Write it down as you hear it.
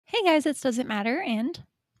Hey guys, it doesn't matter,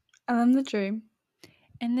 I'm the dream.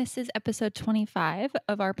 and this is episode 25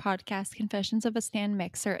 of our podcast Confessions of a Stan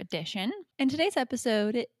Mixer edition. And today's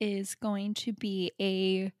episode is going to be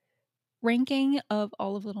a ranking of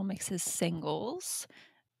all of Little Mix's singles.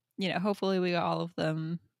 Hopefully we got all of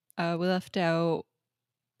them. We left out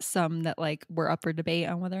some that were up for debate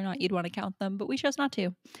on whether or not you'd want to count them, but we chose not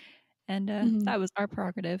to. And Mhm. that was our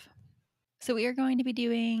prerogative. So we are going to be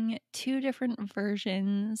doing two different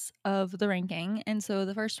versions of the ranking. And so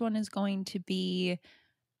the first one is going to be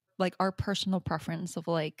our personal preference of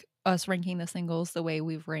us ranking the singles the way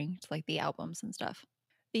we've ranked the albums and stuff.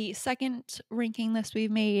 The second ranking list we've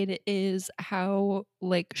made is how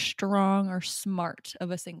strong or smart of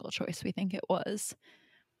a single choice we think it was.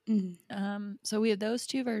 So we have those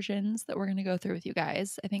two versions that we're going to go through with you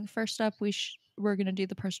guys. I think first up we're going to do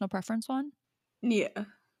the personal preference one. Yeah.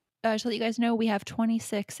 Just to let you guys know, we have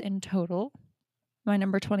 26 in total. My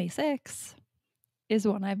number 26 is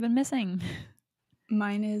one I've been missing.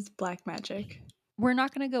 Mine is Black Magic. We're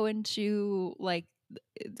not going to go into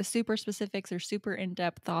the super specifics or super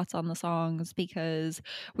in-depth thoughts on the songs because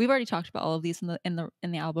we've already talked about all of these in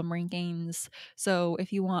the album rankings. So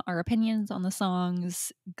if you want our opinions on the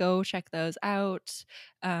songs, go check those out.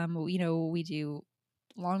 We do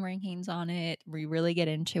long rankings on it. We really get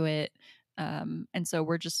into it. And so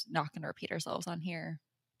we're just not going to repeat ourselves on here.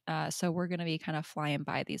 So we're going to be kind of flying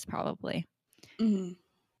by these probably. Mhm.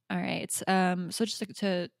 All right. So just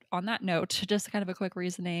to on that note, just kind of a quick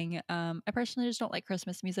reasoning. I personally just don't like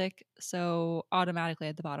Christmas music, so automatically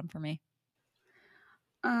at the bottom for me.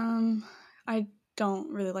 I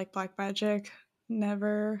don't really like Black Magic.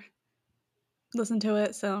 Never listened to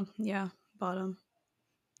it, so yeah, bottom.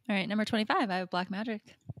 All right, number 25, I have Black Magic.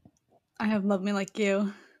 I have Love Me Like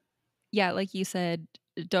You. Yeah, like you said,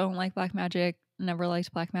 don't like Black Magic, never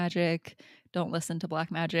liked Black Magic, don't listen to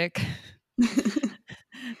Black Magic.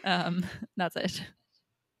 That's it.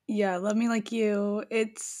 Yeah, Love Me Like You.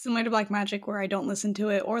 It's similar to Black Magic where I don't listen to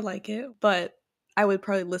it or like it, but I would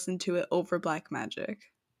probably listen to it over Black Magic.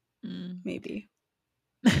 Maybe.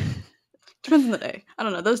 Depends on the day. I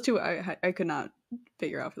don't know. Those two I could not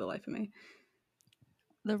figure out for the life of me.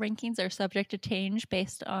 The rankings are subject to change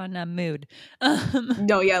based on mood.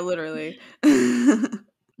 No, yeah, literally.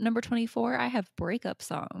 Number 24, I have Breakup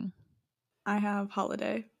Song. I have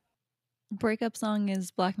Holiday. Breakup Song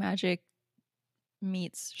is Black Magic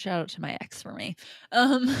meets shout out to my ex for me.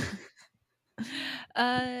 Yeah,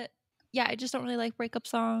 I just don't really like Breakup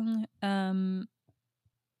Song. I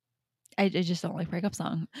just don't like Breakup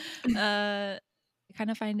Song. I kind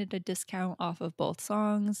of find it a discount off of both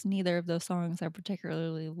songs. Neither of those songs I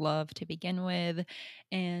particularly love to begin with,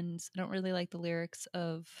 and I don't really like the lyrics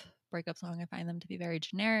of Breakup Song. I find them to be very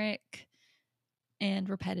generic and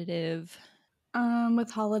repetitive.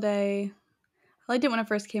 With Holiday, I liked it when it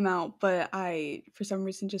first came out, but I, for some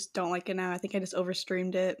reason, just don't like it now. I think I just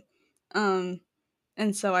overstreamed it. And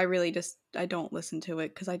so I don't listen to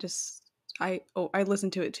it because I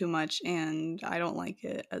listen to it too much and I don't like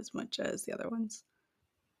it as much as the other ones.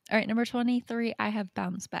 All right, number 23, I have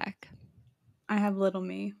Bounce Back. I have Little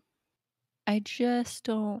Me. I just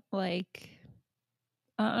don't like.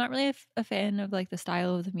 I'm not really a fan of the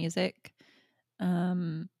style of the music,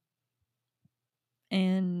 and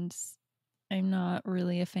I'm not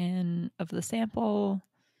really a fan of the sample,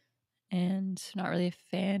 and not really a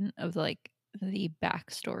fan of the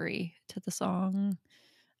backstory to the song.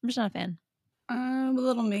 I'm just not a fan.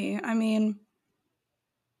 Little Me. I mean,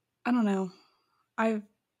 I don't know.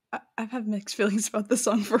 I've had mixed feelings about this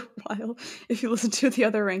song for a while. If you listen to the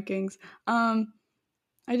other rankings, I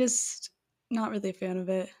just not really a fan of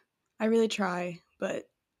it. I really try, but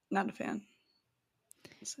not a fan.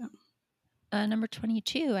 So Number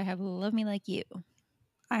 22, I have Love Me Like You.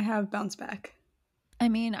 I have Bounce Back. I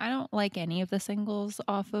mean, I don't like any of the singles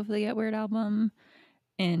off of the Get Weird album,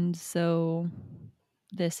 and so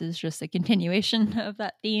this is just a continuation of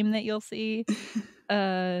that theme that you'll see.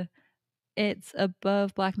 It's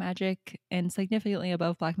above Black Magic and significantly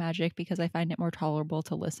above Black Magic because I find it more tolerable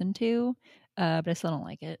to listen to, but I still don't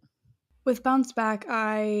like it. With Bounce Back,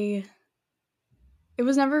 it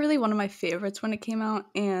was never really one of my favorites when it came out,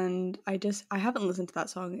 and I haven't listened to that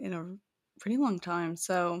song in a pretty long time.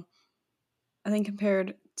 So I think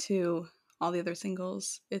compared to all the other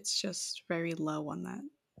singles, it's just very low on that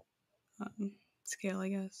scale, I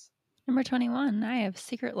guess. Number 21, I have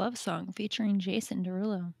Secret Love Song featuring Jason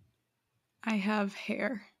Derulo. I have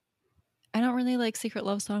Hair. I don't really like Secret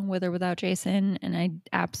Love Song with or without Jason, and I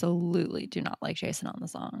absolutely do not like Jason on the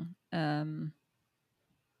song.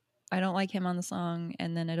 I don't like him on the song,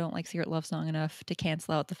 and then I don't like Secret Love Song enough to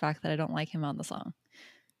cancel out the fact that I don't like him on the song.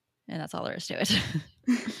 and that's all there is to it.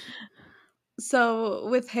 So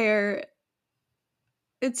with hair,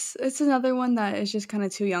 it's another one that is just kind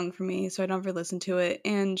of too young for me, so I don't ever listen to it.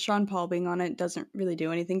 And Sean Paul being on it doesn't really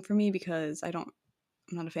do anything for me because I'm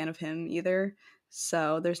not a fan of him either.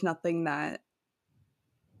 So there's nothing that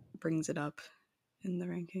brings it up in the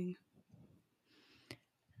ranking.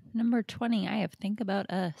 Number 20, I have Think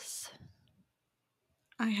About Us.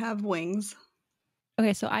 I have Wings.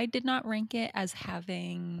 Okay, so I did not rank it as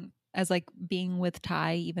like being with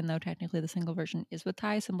Ty, even though technically the single version is with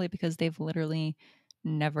Ty, simply because they've literally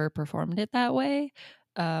never performed it that way,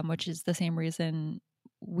 which is the same reason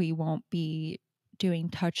we won't be doing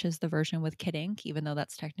Touch as the version with Kid Ink, even though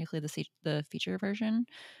that's technically the feature version.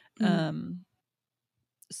 Mm.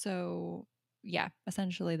 So yeah,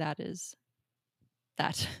 essentially that is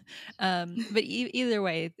that. But either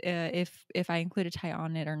way, if I included Ty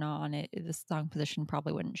on it or not on it, the song position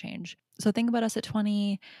probably wouldn't change. So Think About Us at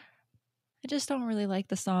 20. I just don't really like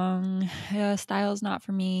the song. Style's not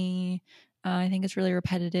for me. I think it's really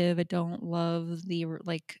repetitive. I don't love the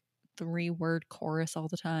like 3-word chorus all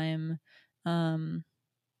the time. I mean,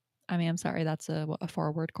 I'm sorry, that's a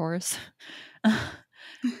 4-word chorus.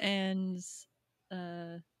 And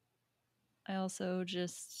uh, I also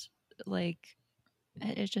just like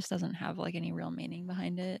it just doesn't have like any real meaning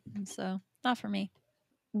behind it, and so not for me.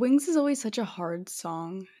 Wings is always such a hard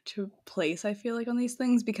song to place, I feel like, on these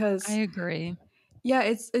things I because agree. yeah,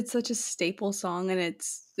 it's such a staple song and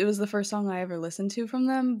it was the first song I ever listened to from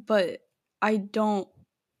them, but I don't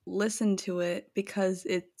listen to it because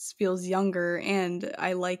it feels younger and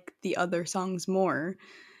I like the other songs more.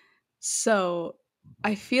 So,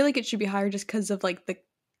 I feel like it should be higher just cuz of like the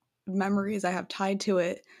memories I have tied to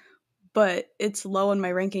it, but it's low in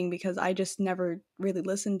my ranking because I just never really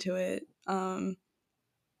listened to it.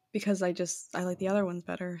 Because I like the other ones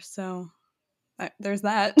better. So, there's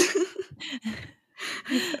that.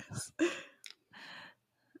 I guess.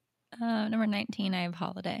 Number 19, I have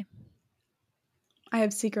Holiday. I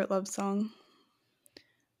have Secret Love Song.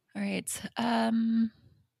 All right.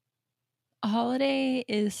 Holiday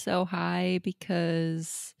is so high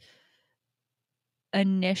because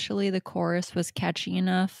initially the chorus was catchy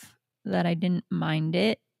enough that I didn't mind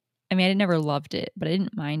it. I mean, I never loved it, but I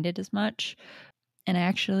didn't mind it as much. And I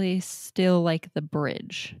actually still like the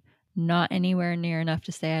bridge. Not anywhere near enough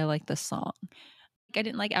to say I like the song. I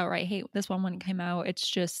didn't like outright hate this one when it came out. It's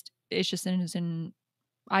just in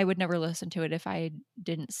I would never listen to it if I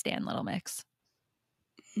didn't stan Little Mix.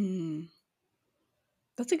 Hmm.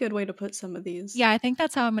 That's a good way to put some of these. Yeah, I think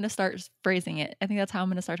that's how I'm going to start phrasing it. I think that's how I'm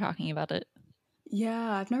going to start talking about it.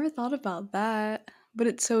 Yeah, I've never thought about that, but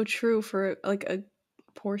it's so true for like a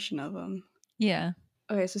portion of them. Yeah.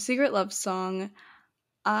 Okay, so Secret Love Song.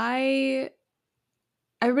 I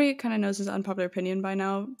Everybody kind of knows this unpopular opinion by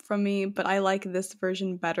now from me, but I like this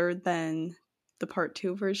version better than the part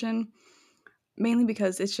 2 version, mainly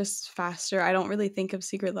because it's just faster. I don't really think of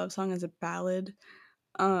Secret Love Song as a ballad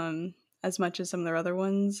um as much as some of their other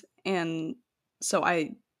ones, and so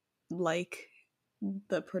I like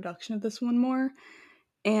the production of this one more.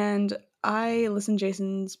 And I listen to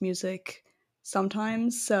Jason's music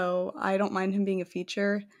sometimes, so I don't mind him being a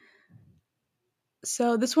feature.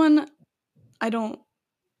 So this one I don't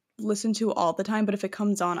listen to all the time, but if it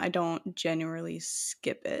comes on, I don't genuinely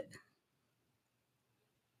skip it.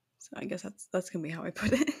 So I guess that's gonna be how I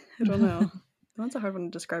put it. I don't know. That one's a hard one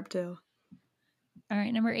to describe too. All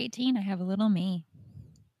right, number 18, I have Little Me.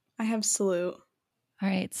 I have Salute. All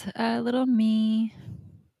right, Little Me.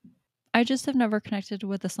 I just have never connected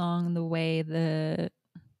with the song the way that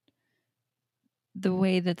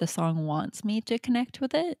the song wants me to connect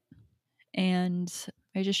with it, and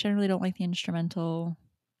I just generally don't like the instrumental,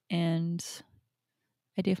 and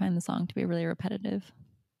I do find the song to be really repetitive.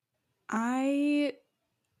 I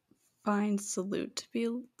find Salute to be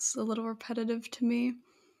a little repetitive to me.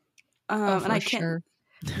 Oh, And for I can't. sure.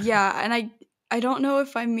 Yeah, and I don't know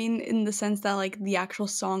if I mean in the sense that like the actual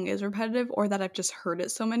song is repetitive or that I've just heard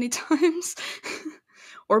it so many times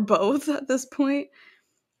or both at this point.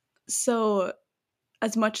 So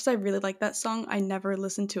as much as I really like that song, I never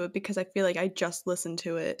listen to it because I feel like I just listened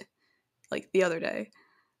to it like the other day.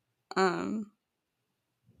 Um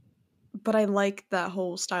but I like that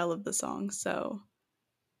whole style of the song, so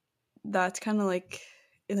that's kind of like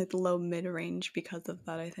in like the low mid range because of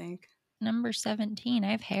that, I think. Number 17,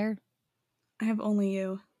 I have Hair. I have Only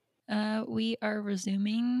You. We are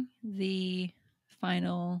resuming the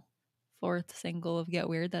final fourth single of Get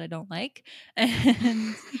Weird that I don't like.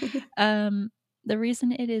 And um, the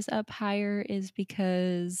reason it is up higher is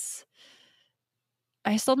because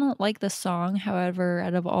I still don't like the song. However,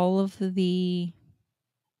 out of all of the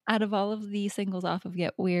Out of all of the singles off of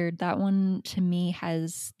Get Weird, that one to me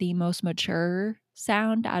has the most mature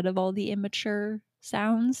sound out of all the immature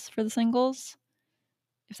sounds for the singles,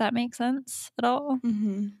 if that makes sense at all.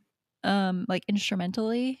 Mhm. Like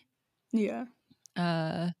instrumentally. Yeah.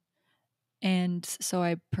 Uh and so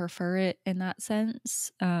I prefer it in that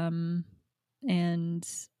sense. And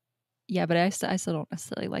yeah, but I still don't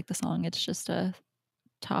necessarily like the song. It's just a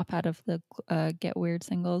top out of the Get Weird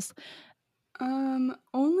singles.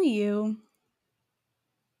 Only You.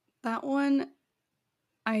 That one,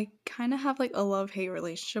 I kind of have like a love-hate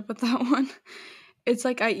relationship with that one. It's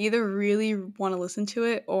like I either really want to listen to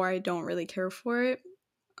it or I don't really care for it.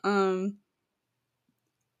 Um,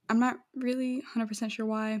 I'm not really 100% sure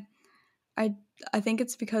why. I I think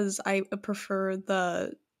it's because I prefer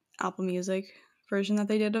the Apple Music version that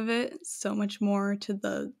they did of it so much more to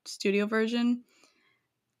the studio version,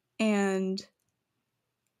 and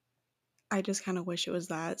I just kind of wish it was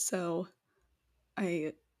that. So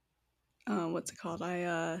I what's it called?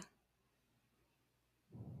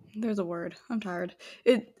 There's a word. I'm tired.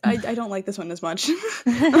 I don't like this one as much.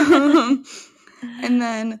 um, and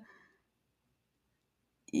then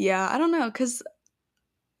yeah, I don't know because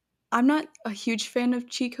I'm not a huge fan of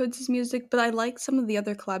Cheat Codes' music, but I like some of the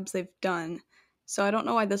other collabs they've done. So I don't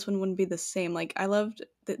know why this one wouldn't be the same. Like I loved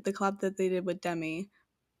the collab that they did with Demi,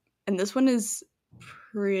 and this one is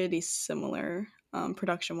pretty similar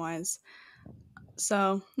production wise.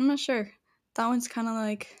 So I'm not sure. That one's kind of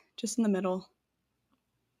like just in the middle.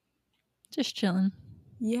 Just chilling.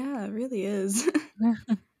 Yeah, it really is.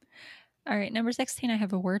 All right, number 16, I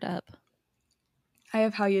have a word up. I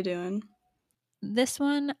have How You Doing. This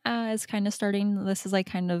one is kind of starting, this is like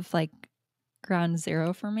kind of like ground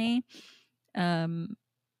zero for me. Um,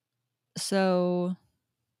 so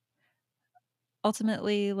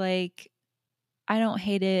ultimately, like, I don't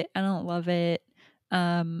hate it. I don't love it.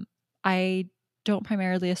 I don't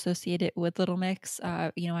primarily associate it with Little Mix.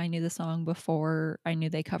 I knew the song before I knew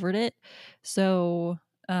they covered it. So,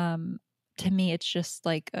 um, to me, it's just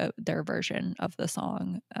like their version of the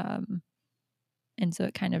song. And so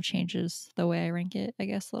it kind of changes the way I rank it, I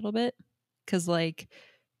guess, a little bit. Cause like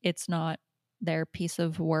it's not their piece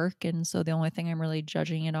of work. And so the only thing I'm really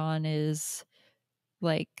judging it on is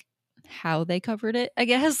like how they covered it, I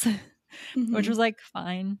guess, which Hmm. was like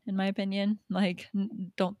fine in my opinion. Like,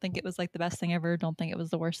 don't think it was like the best thing ever. Don't think it was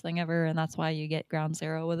the worst thing ever. And that's why you get ground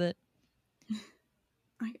zero with it.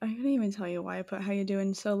 I couldn't even tell you why I put How You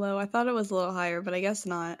Doing so low. I thought it was a little higher, but I guess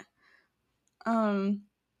not. Um,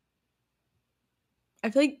 I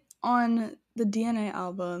feel like on the DNA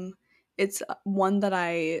album, it's one that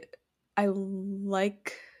I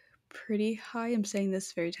like pretty high. I'm saying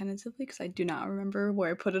this very tentatively because I do not remember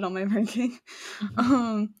where I put it on my ranking.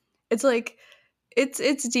 Um, it's like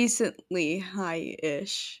it's decently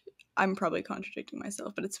high-ish. I'm probably contradicting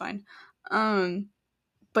myself, but it's fine. Um,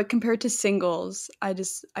 but compared to singles, I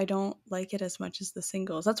don't like it as much as the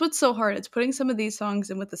singles. That's what's so hard. It's putting some of these songs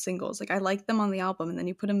in with the singles. Like I like them on the album, and then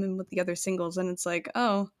you put them in with the other singles, and it's like,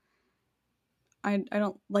 oh, I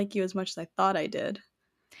don't like you as much as I thought I did.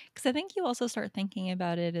 Because I think you also start thinking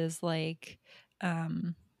about it as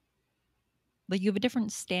um, like you have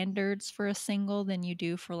different standards for a single than you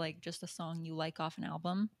do for like just a song you like off an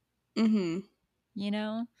album, Mm-hmm. you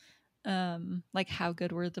know? Like how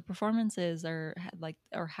good were the performances or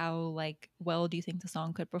how like well do you think the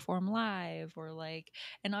song could perform live or like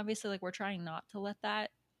and obviously like we're trying not to let that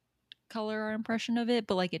color our impression of it,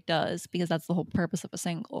 but like it does because that's the whole purpose of a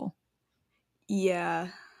single. Yeah.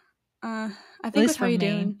 I At think least with How for You me.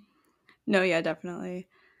 Doing, no, yeah, definitely.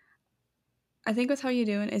 I think with How You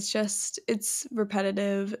Doing, it's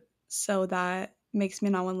repetitive, so that makes me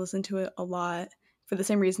not want to listen to it a lot for the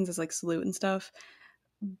same reasons as like Salute and stuff.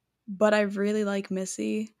 But I really like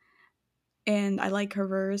Missy, and I like her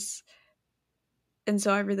verse, and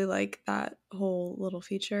so I really like that whole little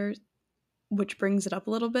feature, which brings it up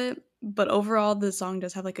a little bit. But overall, the song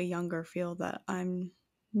does have like a younger feel that I'm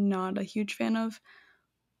not a huge fan of.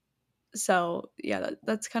 So yeah,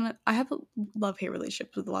 that's kind of I have a love hate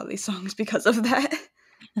relationship with a lot of these songs because of that,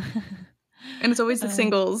 and it's always the uh,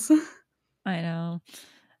 singles. I know.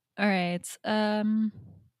 All right.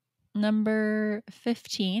 Number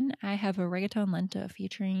 15, I have a reggaeton lenta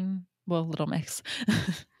featuring well, Little Mix.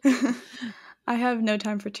 I have no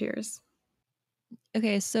time for tears.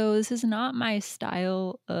 Okay, so this is not my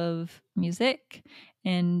style of music,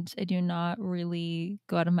 and I do not really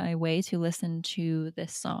go out of my way to listen to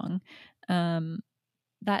this song. Um,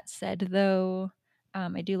 that said, though,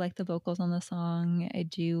 I do like the vocals on the song. I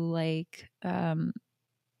do like the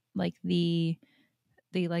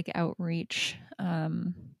like outreach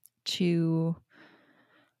to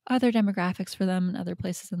other demographics for them in other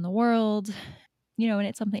places in the world,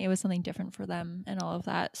 and it was something different for them and all of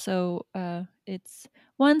that. So it's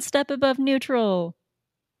one step above neutral.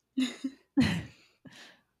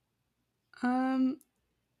 Um,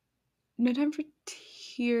 No Time for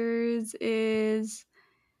Tears is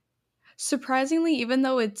surprisingly, even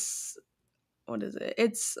though it's what is it?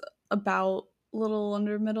 It's about little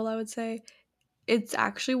under middle, I would say. It's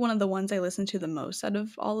actually one of the ones I listen to the most out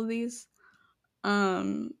of all of these.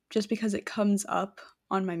 Just because it comes up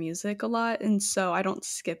on my music a lot, and so I don't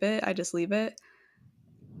skip it, I just leave it.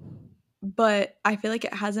 But I feel like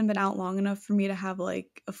it hasn't been out long enough for me to have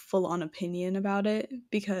like a full on opinion about it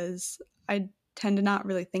because I tend to not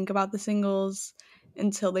really think about the singles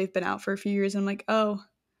until they've been out for a few years. And I'm like, oh,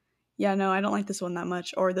 yeah, no, I don't like this one that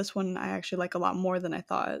much, or this one I actually like a lot more than I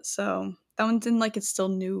thought. So that one's in like it's still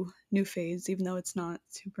new phase, even though it's not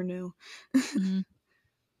super new. Mhm.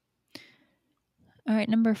 All right,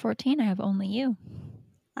 number 14, I have Only You.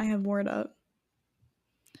 I have Word Up.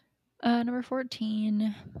 Number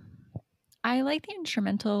 14, I like the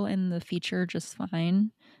instrumental and the feature just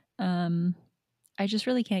fine. Um, I just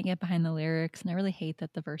really can't get behind the lyrics, and I really hate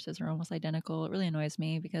that the verses are almost identical. It really annoys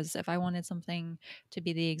me because if I wanted something to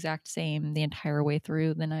be the exact same the entire way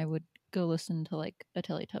through, then I would go listen to like a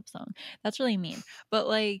Teletubs song. That's really mean. But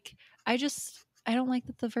like, I don't like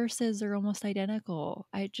that the verses are almost identical.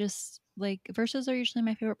 I just like verses are usually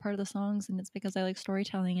my favorite part of the songs, and it's because I like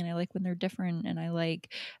storytelling and I like when they're different, and I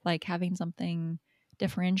like having something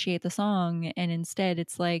differentiate the song, and instead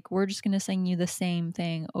it's like we're just going to sing you the same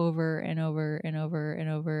thing over and over and over and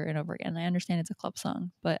over and over again. I understand it's a club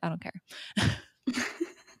song, but I don't care.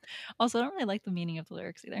 Also, I don't really like the meaning of the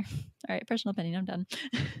lyrics either. All right, personal opinion, I'm done.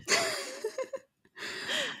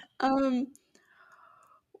 um,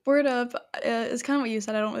 Word Up is kind of what you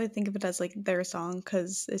said. I don't really think of it as like their song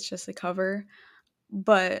because it's just a cover,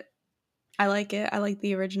 but I like it. I like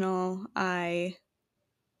the original. I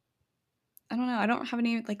don't know. I don't have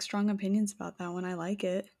any like strong opinions about that one. I like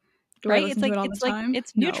it. Do I Right, listen to it all the time?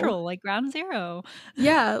 it's No. neutral, like ground zero.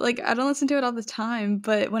 Yeah, like I don't listen to it all the time,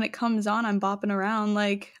 but when it comes on, I'm bopping around.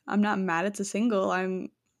 Like I'm not mad it's a single. I'm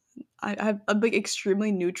like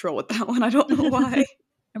extremely neutral with that one. I don't know why.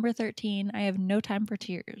 Number 13, I have No Time for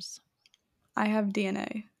Tears. I have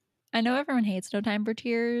DNA. I know everyone hates No Time for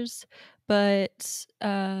Tears, but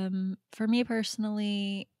for me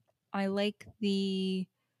personally, I like the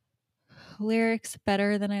lyrics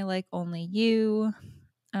better than I like Only You.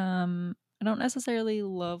 I don't necessarily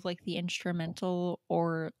love like the instrumental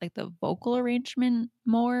or like the vocal arrangement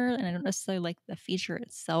more, and I don't necessarily like the feature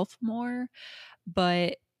itself more.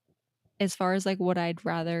 But as far as like what I'd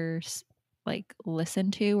rather like listen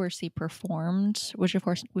to or see performed, which of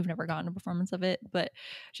course we've never gotten a performance of it, but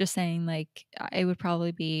just saying like it would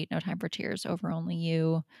probably be No Time for Tears over Only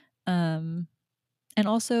You. Um, and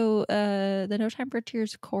also, the No Time for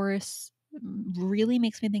Tears chorus really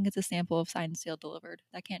makes me think it's a sample of Signed, Sealed, Delivered.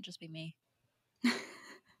 That can't just be me.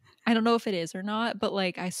 I don't know if it is or not, but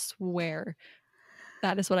like I swear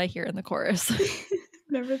that is what I hear in the chorus.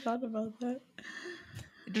 Never thought about that.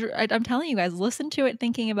 I'm telling you guys, listen to it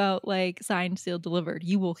thinking about like Signed, Sealed, Delivered.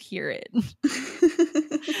 You will hear it.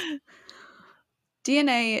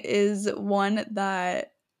 DNA is one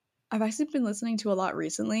that I've actually been listening to a lot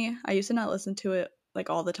recently. I used to not listen to it like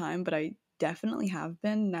all the time, but I definitely have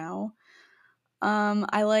been now.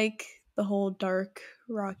 I like the whole dark,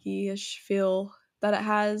 rocky-ish feel that it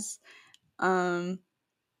has. Um,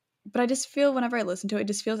 but I just feel whenever I listen to it, it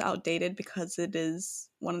just feels outdated because it is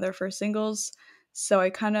one of their first singles. So I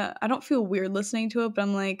don't feel weird listening to it, but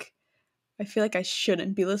I'm like, I feel like I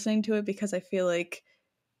shouldn't be listening to it because I feel like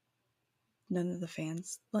none of the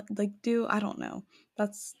fans like do. I don't know.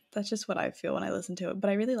 That's just what I feel when I listen to it, but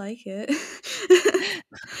I really like it.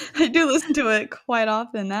 I do listen to it quite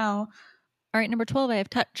often now. All right, number 12, I have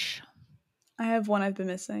Touch. I have one I've been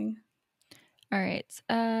missing. All right,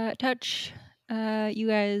 Touch. You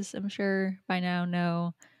guys, I'm sure by now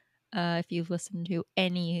know if you've listened to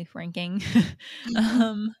any ranking,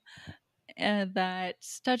 um, that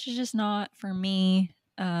Touch is just not for me.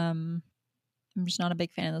 I'm just not a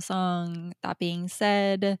big fan of the song. That being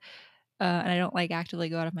said, and I don't like actively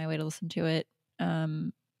go out of my way to listen to it.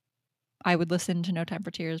 Um, I would listen to No Time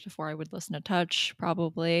for Tears before I would listen to Touch,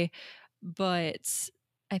 probably, but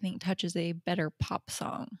I think Touch is a better pop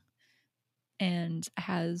song and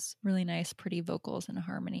has really nice, pretty vocals and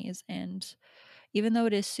harmonies. And even though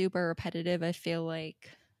it is super repetitive, I feel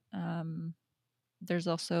like um, there's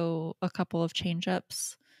also a couple of change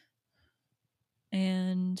ups.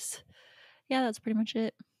 And yeah, that's pretty much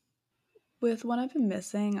it. With What I've Been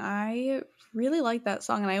Missing, I really like that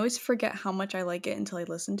song, and I always forget how much I like it until I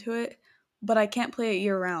listen to it. But I can't play it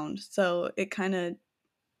year round, so it kind of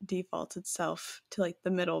defaults itself to like the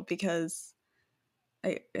middle because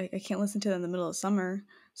I can't listen to it in the middle of summer.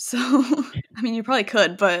 So I mean, you probably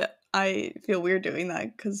could, but I feel weird doing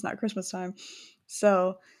that because it's not Christmas time.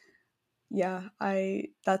 So yeah, I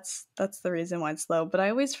that's the reason why it's low. But I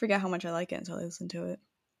always forget how much I like it until I listen to it.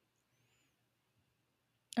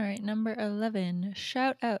 All right, number 11.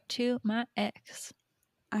 Shout out to my ex.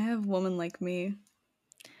 I have Woman Like Me.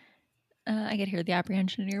 I could hear the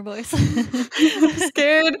apprehension in your voice. I'm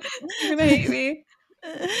scared. You're gonna hate me.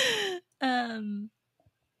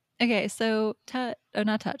 Okay, so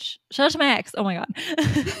not touch. Shout out to my ex. Oh my god.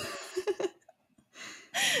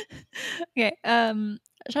 Okay,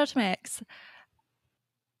 shout out to my ex.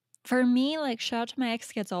 For me, like shout out to my ex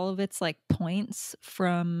gets all of its like points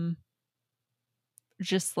from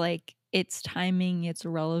just like its timing, its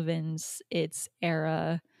relevance, its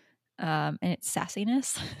era, and its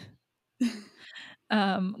sassiness.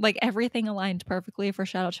 Like everything aligned perfectly for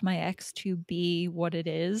shout out to my ex to be what it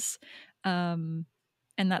is. And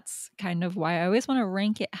that's kind of why I always want to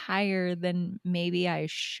rank it higher than maybe I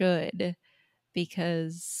should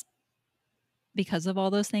because of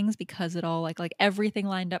all those things, because it all like everything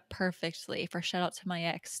lined up perfectly for shout out to my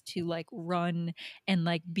ex to like run and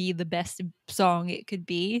like be the best song it could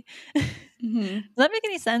be. Mm-hmm. Does that make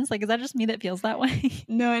any sense? Like, is that just me that feels that way?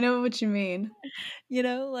 No, I know what you mean. You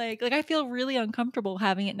know, like I feel really uncomfortable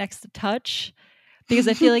having it next to touch because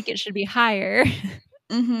I feel like it should be higher.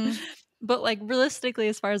 Mm-hmm. But like realistically,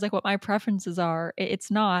 as far as like what my preferences are,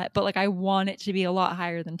 it's not. But like I want it to be a lot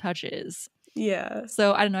higher than touch is. Yeah.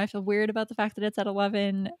 So I don't know. I feel weird about the fact that it's at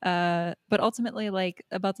 11. But ultimately, like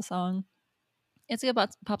about the song, it's a good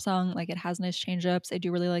pop song. Like it has nice change ups. I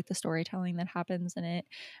do really like the storytelling that happens in it.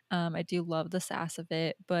 I do love the sass of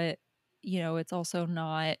it, but you know, it's also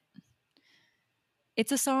not.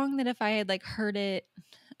 It's a song that if I had like heard it,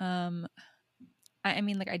 um, I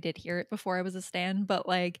mean, like I did hear it before I was a stan, but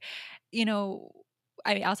like, you know,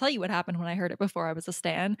 I mean, I'll tell you what happened when I heard it before I was a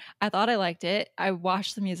stan. I thought I liked it. I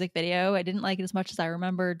watched the music video. I didn't like it as much as I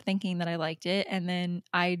remembered thinking that I liked it, and then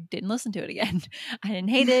I didn't listen to it again. I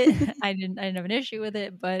didn't hate it. I didn't have an issue with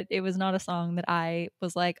it, but it was not a song that I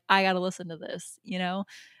was like, I got to listen to this, you know?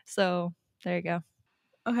 So, there you go.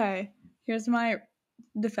 Okay, here's my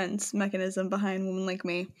defense mechanism behind Woman Like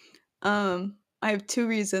Me. I have two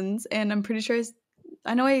reasons, and I'm pretty sure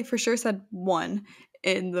I know I for sure said one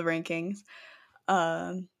in the rankings,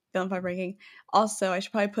 Film 5 ranking. Also, I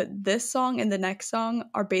should probably put this song and the next song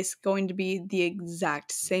are basically going to be the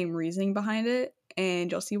exact same reasoning behind it,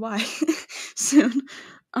 and you'll see why soon.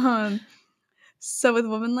 Um, so with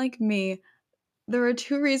Woman Like Me, there are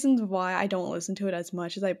two reasons why I don't listen to it as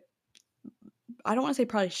much as I don't want to say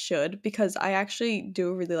probably should because I actually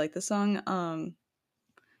do really like the song.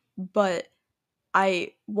 But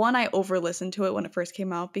I over listened to it when it first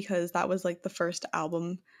came out because that was like the first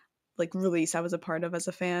album like release I was a part of as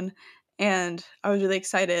a fan, and I was really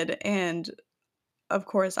excited. And of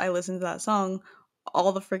course, I listened to that song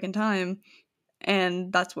all the freaking time,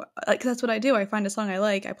 and that's what I do. I find a song I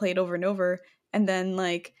like, I play it over and over, and then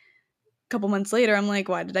like a couple months later, I'm like,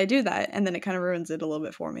 why did I do that? And then it kind of ruins it a little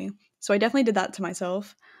bit for me. So I definitely did that to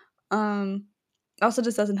myself. Um, Also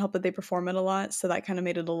just doesn't help that they perform it a lot, so that kind of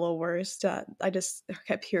made it a little worse. I just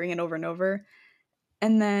kept hearing it over and over.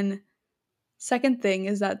 And then second thing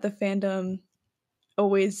is that the fandom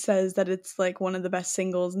always says that it's like one of the best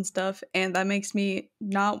singles and stuff, and that makes me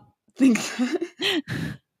not think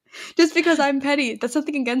that. Just because I'm petty. That's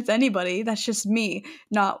nothing against anybody. That's just me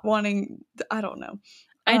not wanting I don't know.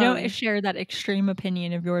 I don't Um share that extreme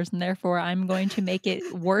opinion of yours, and therefore I'm going to make it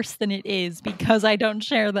worse than it is because I don't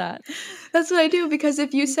share that. That's what I do because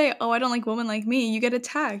if you say, "Oh, I don't like Woman Like Me," you get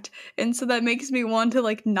attacked. And so that makes me want to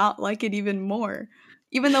like not like it even more.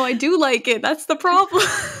 Even though I do like it. That's the problem.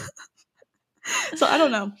 So I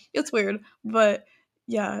don't know. It's weird, but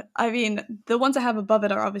yeah, I mean, the ones I have above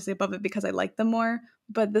it are obviously above it because I like them more,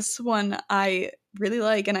 but this one I really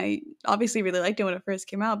like, and I obviously really liked it when it first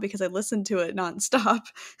came out because I listened to it nonstop.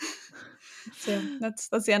 So yeah, that's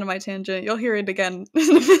the end of my tangent. You'll hear it again in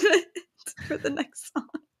a minute for the next song.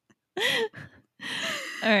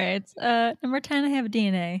 All right. Number 10, I have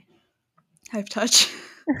DNA. Hive touch.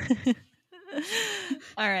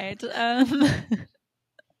 All right.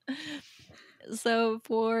 So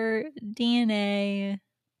for DNA,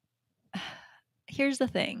 here's the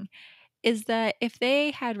thing is that if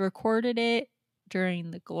they had recorded it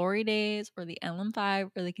during the glory days or the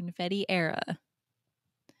LM5 or the confetti era,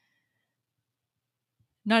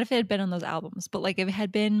 Not if it had been on those albums, but like if it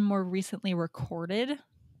had been more recently recorded,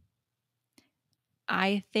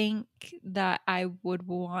 I think that I would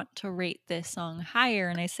want to rate this song higher.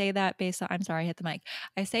 And I say that based on, I'm sorry, I hit the mic.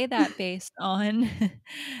 I say that based on,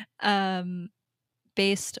 um,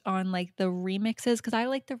 based on like the remixes, because I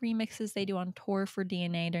like the remixes they do on tour for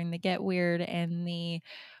DNA during the Get Weird and the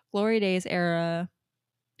Glory Days era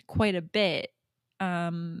quite a bit.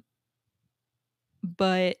 Um,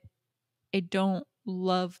 but I don't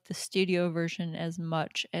love the studio version as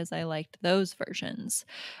much as I liked those versions.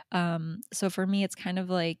 So for me, it's kind of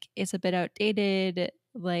like it's a bit outdated.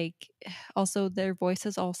 Like, also, their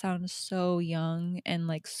voices all sound so young and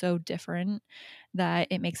like so different that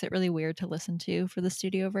it makes it really weird to listen to for the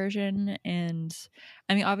studio version. And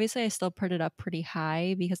I mean, obviously, I still put it up pretty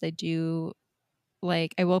high because I do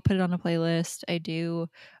like, I will put it on a playlist. I do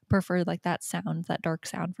prefer like that sound, that dark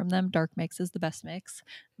sound from them. Dark mix is the best mix,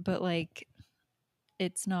 but like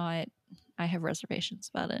it's not, I have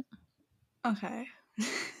reservations about it. Okay.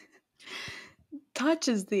 Touch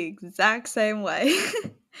is the exact same way.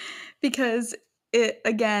 Because it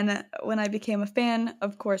again, when I became a fan,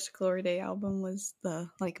 of course, Glory Day album was the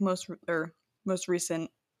like most recent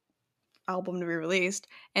album to be released,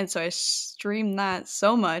 and so I streamed that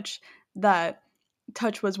so much that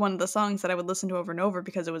Touch was one of the songs that I would listen to over and over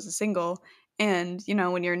because it was a single. And you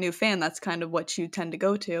know, when you're a new fan, that's kind of what you tend to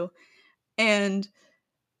go to. And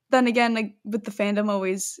then again, like with the fandom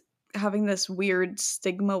always having this weird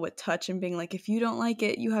stigma with Touch and being like, if you don't like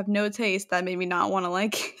it, you have no taste. That made me not want to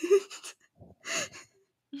like it.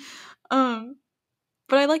 um,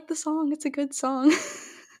 but I like the song. It's a good song.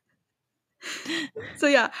 So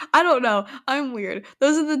yeah, I don't know. I'm weird.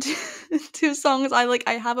 Those are the two songs I like.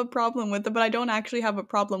 I have a problem with them, but I don't actually have a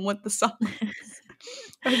problem with the songs.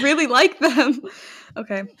 I really like them.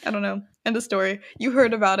 Okay, I don't know. End of story. You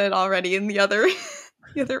heard about it already in the other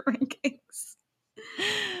the other rankings.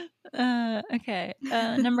 Okay.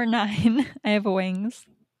 Number 9, I have Wings.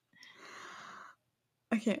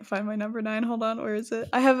 I can't find my number 9. Hold on, where is it?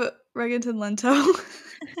 I have Reggaeton Lento.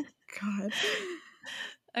 God.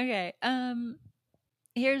 Okay.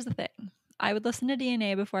 Here's the thing. I would listen to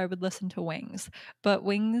DNA before I would listen to Wings, but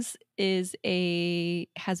Wings has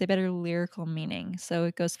a better lyrical meaning, so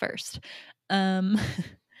it goes first. Um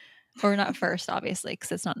or not first obviously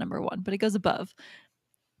cuz it's not number 1, but it goes above.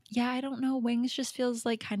 Yeah, I don't know. Wings just feels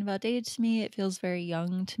like kind of outdated to me. It feels very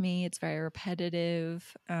young to me. It's very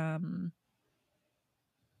repetitive.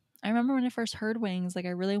 I remember when I first heard Wings, like I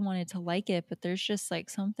really wanted to like it, but there's just like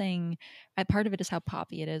something. Part of it is how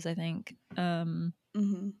poppy it is. I think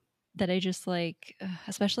Mhm. that I just like,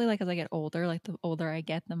 especially like as I get older. Like the older I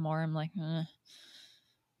get, the more I'm like, Oh,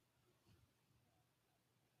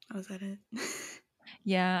 is that it?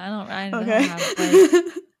 yeah. I don't Okay. have like,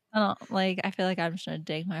 I don't like. I feel like I'm just gonna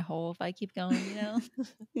dig my hole if I keep going. You know.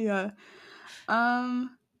 Yeah.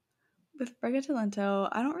 Um with Reggaeton Lento,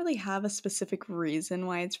 I don't really have a specific reason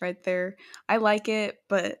why it's right there. I like it,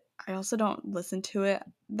 but I also don't listen to it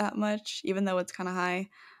that much, even though it's kind of high.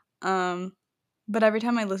 Um, but every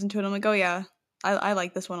time I listen to it, I'm like, oh yeah, I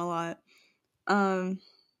like this one a lot. Um,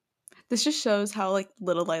 this just shows how like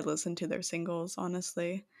little I listen to their singles.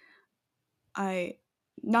 Honestly, I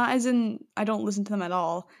not as in I don't listen to them at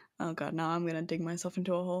all. Oh god, now I'm gonna dig myself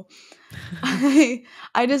into a hole. I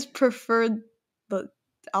just prefer the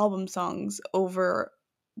album songs over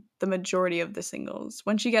the majority of the singles.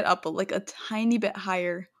 Once you get up like a tiny bit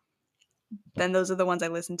higher, then those are the ones I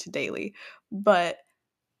listen to daily. But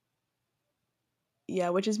yeah,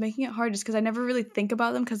 which is making it hard just because I never really think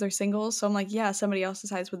about them because they're singles. So I'm like, yeah, somebody else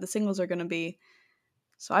decides what the singles are going to be.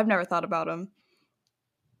 So I've never thought about them.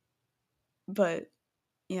 But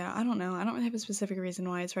yeah, I don't know. I don't really have a specific reason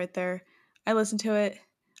why it's right there. I listen to it.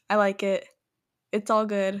 I like it. It's all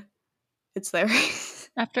good. It's there.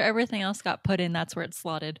 After everything else got put in, that's where it's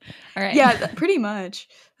slotted. All right. Yeah, pretty much.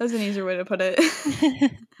 That's an easier way to put it.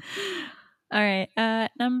 All right.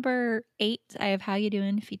 Number 8, I have How You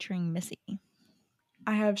Doing featuring Missy.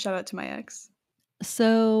 I have shout out to my ex.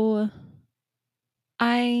 So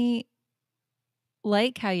I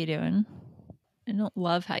like How You Doing. I don't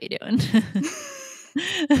love How You Doing.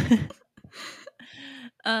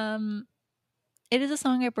 um, it is a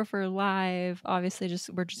song I prefer live. Obviously,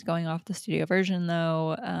 we're just going off the studio version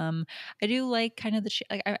though. I do like kind of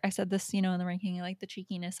like I said this, in the ranking. I like the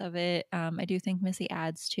cheekiness of it. I do think Missy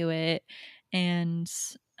adds to it, and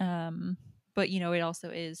but it also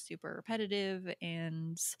is super repetitive,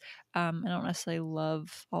 and I don't necessarily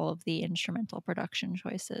love all of the instrumental production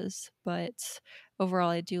choices, but overall,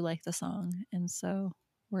 I do like the song, and so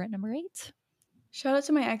we're at number 8. Shout Out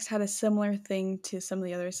to My Ex had a similar thing to some of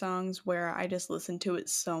the other songs where I just listened to it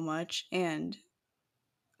so much and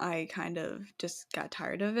I kind of just got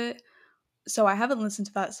tired of it. So I haven't listened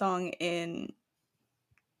to that song in,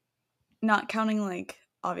 not counting like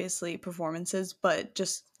obviously performances, but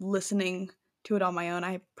just listening to it on my own.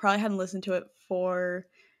 I probably hadn't listened to it for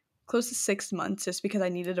close to 6 months just because I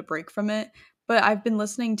needed a break from it. But I've been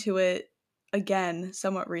listening to it again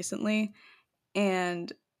somewhat recently,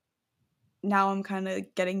 and now I'm kind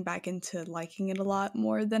of getting back into liking it a lot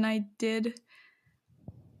more than I did.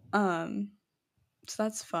 Um, so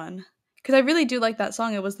that's fun because I really do like that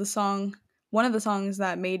song. It was the song, one of the songs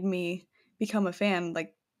that made me become a fan.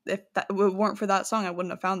 Like if that it weren't for that song, I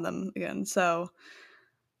wouldn't have found them again. So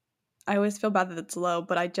I always feel bad that it's low,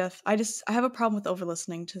 but I have a problem with over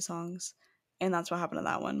listening to songs, and that's what happened to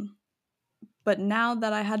that one. But now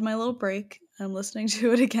that I had my little break, I'm listening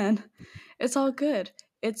to it again. It's all good.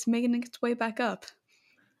 It's making its way back up.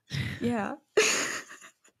 Yeah. I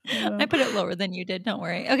don't I know. put it lower than you did. Don't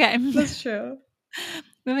worry. Okay. That's true.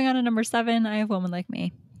 Moving on to number 7, I have Woman Like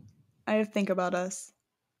Me. I think about us.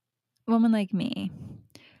 Woman Like Me.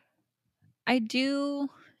 I do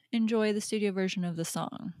enjoy the studio version of the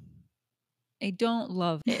song. I don't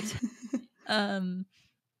love it. Um,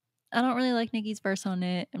 I don't really like Nicki's verse on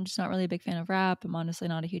it. I'm just not really a big fan of rap. I'm honestly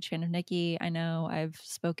not a huge fan of Nicki. I know I've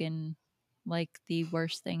spoken like the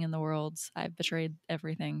worst thing in the world. I've betrayed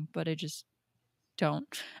everything, but I just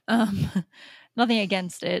don't. Um, nothing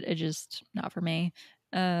against it. It just not for me.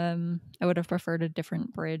 I would have preferred a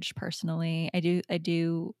different bridge personally. I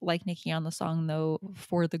do like Nicki on the song though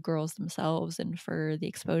for the girls themselves and for the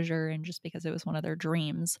exposure and just because it was one of their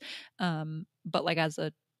dreams. But like as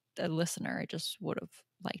a listener, I just would have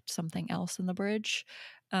liked something else in the bridge.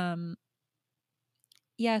 Um,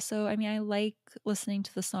 yeah, so I mean, I like listening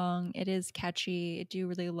to the song. It is catchy. I do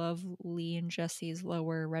really love Lee and Jesse's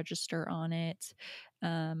lower register on it.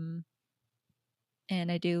 Um,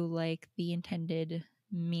 and I do like the intended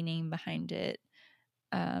meaning behind it,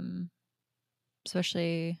 um,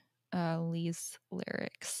 especially Lee's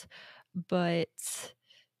lyrics. But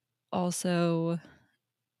also,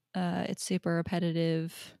 it's super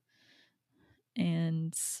repetitive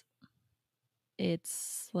and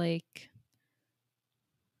it's like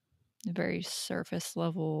very surface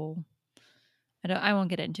level. I won't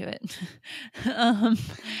get into it. um,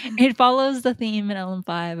 it follows the theme in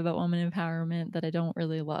LM5 about woman empowerment that I don't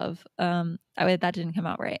really love. That didn't come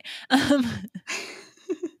out right.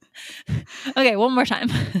 Okay, one more time.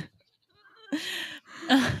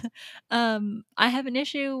 I have an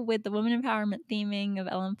issue with the women empowerment theming of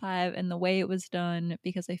LM5 and the way it was done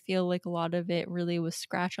because I feel like a lot of it really was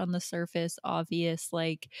scratch on the surface, obvious,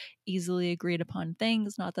 like easily agreed upon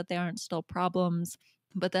things. Not that they aren't still problems,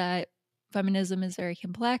 but that feminism is very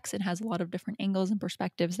complex and has a lot of different angles and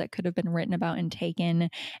perspectives that could have been written about and taken.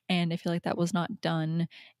 And I feel like that was not done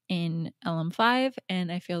in LM5.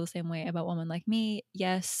 And I feel the same way about Woman Like Me.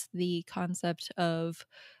 Yes, the concept of,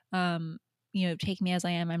 take me as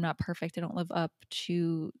I am. I'm not perfect. I don't live up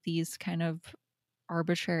to these kind of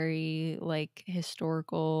arbitrary, like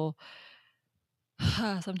historical,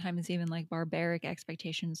 sometimes even like barbaric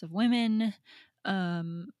expectations of women.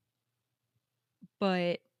 Um,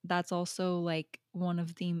 but that's also like one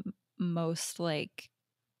of the most like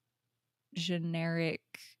generic,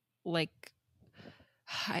 like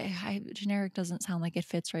generic doesn't sound like it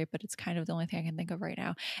fits right, but it's kind of the only thing I can think of right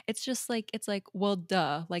now. It's like, well,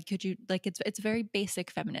 duh. Like, could you like it's very basic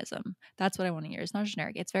feminism. That's what I want to hear. It's not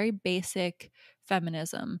generic. It's very basic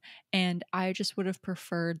feminism, and I just would have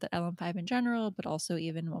preferred that LM5 in general, but also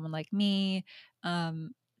even Woman Like Me,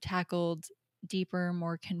 tackled deeper,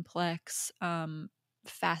 more complex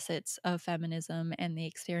facets of feminism and the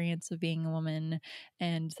experience of being a woman,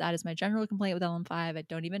 and that is my general complaint with LM5. I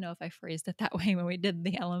don't even know if I phrased it that way when we did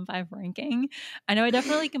the LM5 ranking. I know I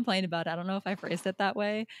definitely complained about it. I don't know if I phrased it that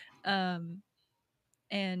way. Um,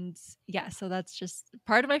 and yeah, so that's just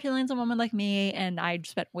part of my feelings on Woman Like Me. And I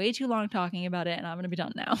spent way too long talking about it, and I'm going to be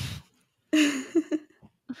done now.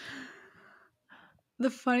 The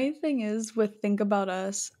funny thing is with Think About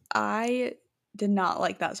Us, I did not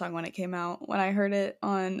like that song when it came out. When I heard it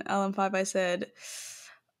on LM5, I said,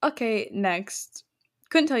 okay, next.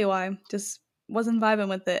 Couldn't tell you why, just wasn't vibing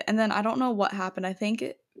with it. And then I don't know what happened. I think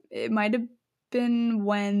it might have been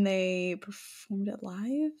when they performed it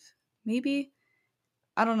live, maybe.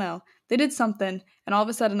 I don't know. They did something, and all of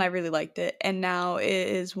a sudden I really liked it. And now it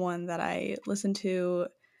is one that I listen to,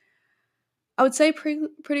 I would say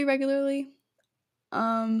pretty regularly.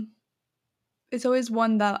 Um, it's always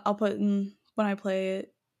one that I'll put in when I play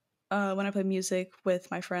it, when I play music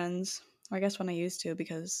with my friends. I guess when I used to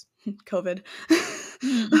because COVID.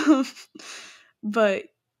 Mm. Um, but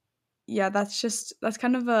yeah, that's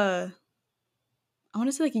kind of a, I want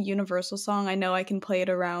to say like a universal song. I know I can play it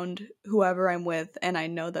around whoever I'm with, and I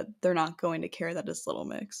know that they're not going to care that it's Little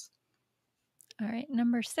Mix. All right,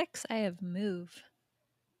 number 6, I have Move.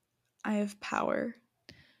 I have Power.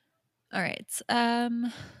 All right.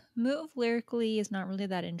 Move lyrically is not really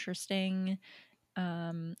that interesting,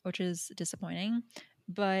 which is disappointing.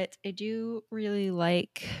 But I do really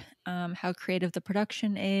like how creative the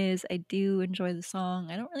production is. I do enjoy the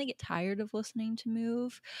song. I don't really get tired of listening to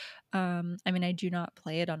Move. I mean, I do not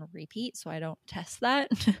play it on repeat, so I don't test that.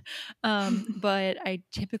 But I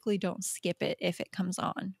typically don't skip it if it comes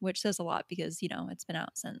on, which says a lot because, it's been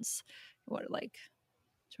out since what, like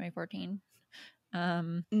 2014,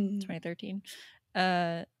 Mm. 2013.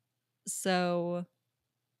 Uh, so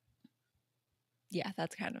yeah,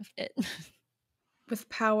 that's kind of it. With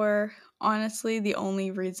Power, honestly, the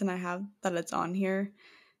only reason I have that it's on here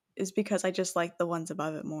is because I just like the ones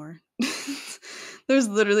above it more. There's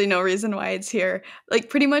literally no reason why it's here. Like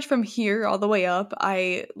pretty much from here all the way up,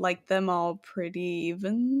 I like them all pretty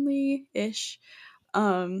evenly ish.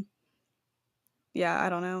 Um yeah, I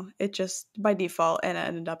don't know. It just by default and it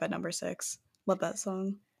ended up at number 6. Love that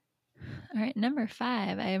song. All right, number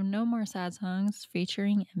 5, I have No More Sad Songs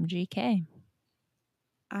featuring MGK.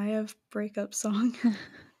 I have Breakup Song.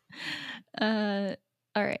 uh,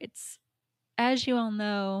 all right. As you all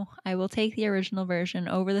know, I will take the original version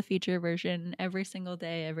over the feature version every single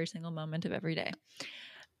day, every single moment of every day.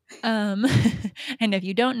 Um, and if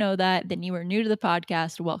you don't know that, then you are new to the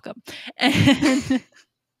podcast. Welcome.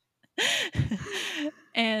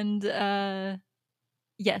 And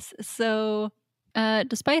yes, so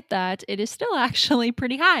despite that, it is still actually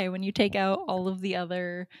pretty high when you take out all of the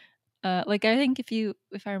other. Like I think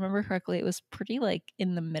if I remember correctly, it was pretty like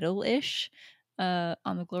in the middle ish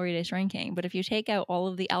on the Glory Days ranking. But if you take out all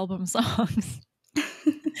of the album songs,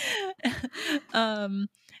 um,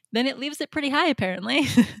 then it leaves it pretty high apparently.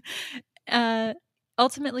 uh,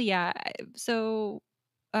 Ultimately, yeah. So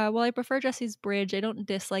while I prefer Jesse's Bridge, I don't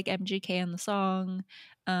dislike MGK on the song.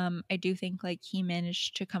 I do think like he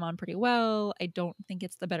managed to come on pretty well. I don't think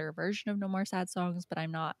it's the better version of No More Sad Songs, but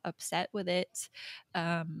I'm not upset with it.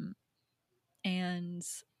 And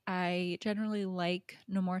I generally like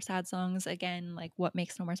No More Sad Songs. Again, like what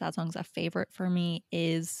makes No More Sad Songs a favorite for me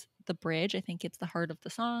is the bridge. I think it's the heart of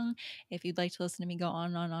the song. If you'd like to listen to me go on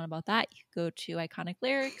and on and on about that, you can go to Iconic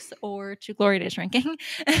Lyrics or to Glory Days Ranking.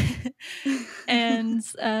 And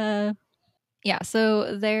yeah,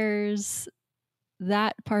 so there's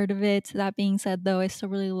that part of it. That being said, though, I still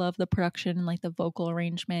really love the production and like the vocal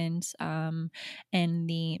arrangement, and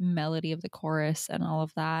the melody of the chorus and all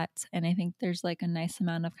of that. And I think there's like a nice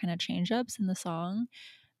amount of kind of change ups in the song.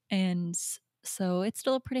 And so it's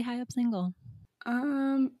still a pretty high up single.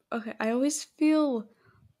 Okay, I always feel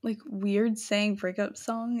like weird saying Breakup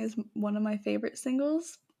Song is one of my favorite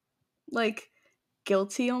singles. Like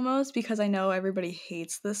guilty almost because I know everybody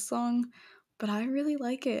hates this song, but I really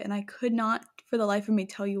like it and I could not for the life of me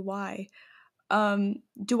tell you why.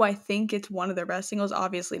 Do I think it's one of their best singles?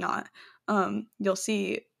 Obviously not. You'll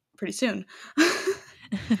see pretty soon.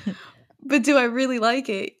 But do I really like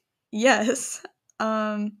it? Yes.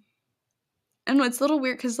 And it's a little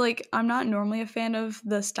weird because like I'm not normally a fan of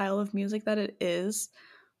the style of music that it is,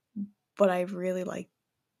 but I really like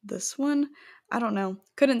this one. I don't know.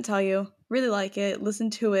 Couldn't tell you. Really like it. Listen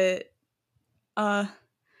to it. Uh,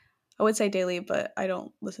 I would say daily, but I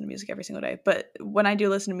don't listen to music every single day. But when I do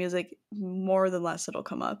listen to music, more than less it'll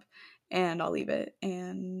come up, and I'll leave it.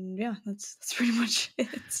 And yeah, that's pretty much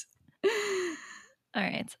it. All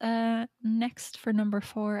right. Next for number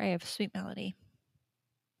 4, I have Sweet Melody.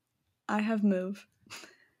 I have Move.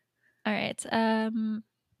 All right.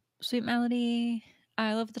 Sweet Melody.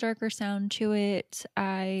 I love the darker sound to it.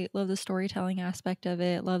 I love the storytelling aspect of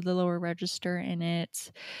it. Love the lower register in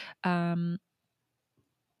it. Um,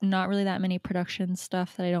 Not really that many production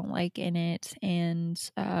stuff that I don't like in it. And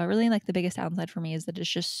really, like, the biggest downside for me is that it's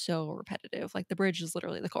just so repetitive. Like, the bridge is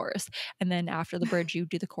literally the chorus. And then after the bridge, you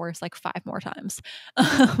do the chorus like 5 more times.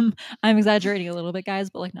 I'm exaggerating a little bit, guys,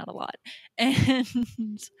 but like not a lot.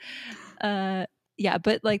 And uh, yeah,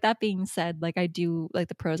 but like that being said, like I do like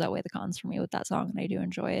the pros outweigh the cons for me with that song, and I do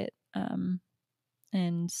enjoy it. And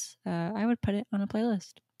I would put it on a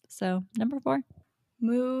playlist. So number 4.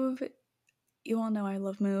 Move. You all know I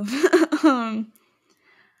love Move. um,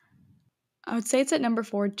 I would say it's at number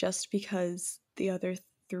 4 just because the other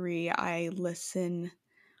 3 I listen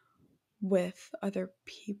with other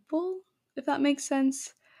people, if that makes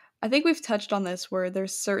sense. I think we've touched on this where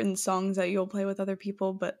there's certain songs that you'll play with other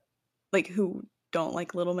people, but like who don't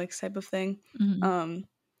like Little Mix type of thing. Mhm. Um,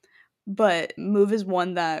 but Move is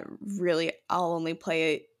one that really I'll only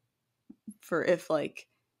play it for if like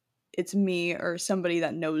it's me or somebody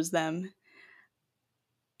that knows them.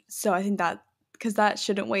 So I think that because that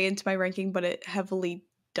shouldn't weigh into my ranking, but it heavily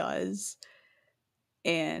does.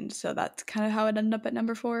 And so that's kind of how it ended up at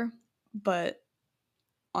number 4. But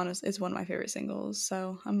honest, it's one of my favorite singles,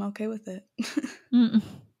 so I'm okay with it. Mm.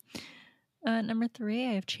 Number 3,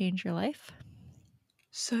 I have Change Your Life.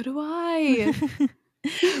 So do I.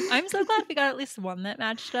 I'm so glad we got at least one that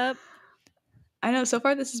matched up. I know so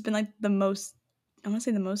far this has been like the most, I want to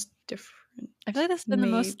say the most different, I feel like this has been the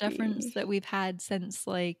most difference maybe. that we've had since,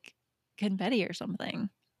 like, Confetti or something.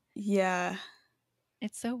 Yeah.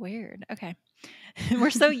 It's so weird. Okay. We're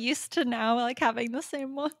so used to now, like, having the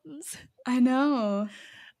same ones. I know.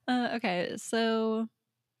 Okay, so,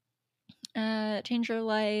 Change Your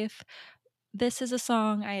Life. This is a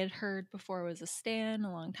song I had heard before I was a stan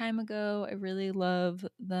a long time ago. I really love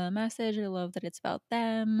the message. I love that it's about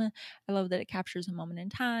them. I love that it captures a moment in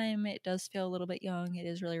time. It does feel a little bit young. It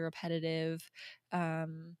is really repetitive.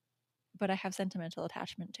 But I have sentimental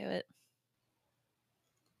attachment to it.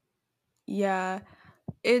 Yeah.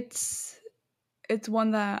 It's it's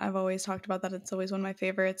one that I've always talked about, that it's always one of my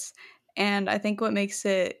favorites. And I think what makes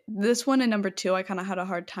it this one and number 2, I kind of had a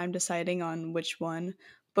hard time deciding on which one.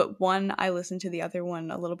 But one, I listened to the other one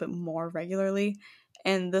a little bit more regularly.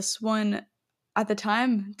 And this one, at the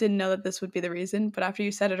time, didn't know that this would be the reason. But after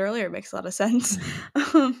you said it earlier, it makes a lot of sense.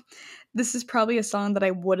 um, this is probably a song that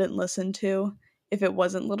I wouldn't listen to if it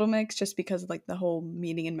wasn't Little Mix, just because of like the whole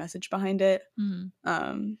meaning and message behind it.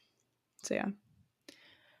 Mhm. So yeah.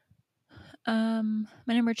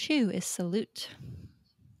 My number 2 is Salute.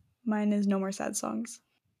 Mine is No More Sad Songs.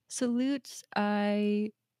 Salute,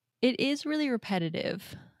 it is really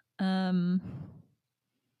repetitive. Um,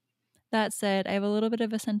 that said, I have a little bit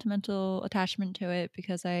of a sentimental attachment to it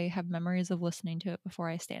because I have memories of listening to it before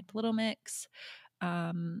I stand Little Mix,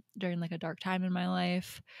 during like a dark time in my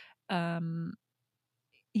life. Um,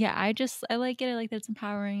 yeah, I like it. I like that it's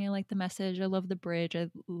empowering. I like the message. I love the bridge. I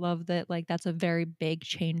love that like that's a very big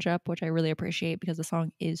change up, which I really appreciate because the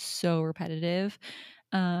song is so repetitive.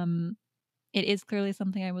 Um, it is clearly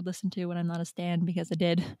something I would listen to when I'm not a stan because I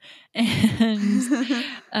did. And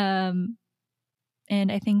um and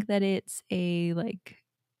I think that it's a like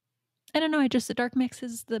I don't know, I just the dark mix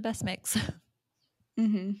is the best mix.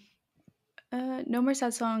 hmm No More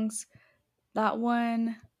Sad Songs. That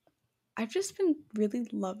one, I've just been really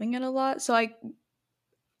loving it a lot. So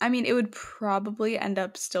I mean, it would probably end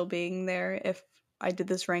up still being there if I did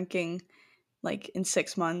this ranking like in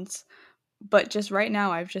 6 months. But just right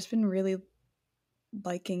now, I've just been really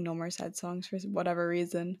liking No More Sad Songs for whatever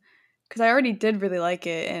reason. Because I already did really like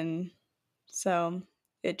it, and so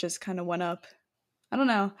it just kind of went up. I don't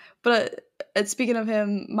know. But speaking of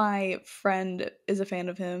him, my friend is a fan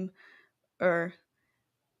of him, or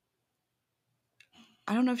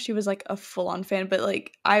I don't know if she was like a full on fan, but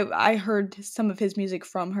like I heard some of his music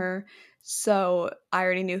from her, so I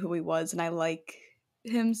already knew who he was and I like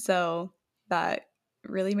him, so that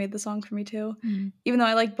really made the song for me too. Mm. Even though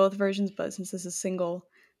I like both versions, but since this is single,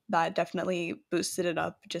 that definitely boosted it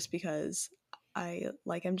up just because I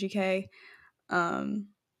like MGK. Um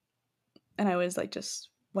and I always like just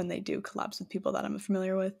when they do collabs with people that I'm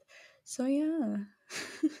familiar with. So yeah.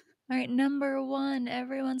 All right, number 1,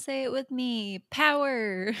 everyone say it with me.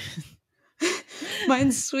 Power.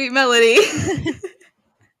 Mine's Sweet Melody.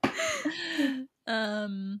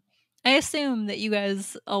 um I assume that you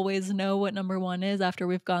guys always know what number 1 is after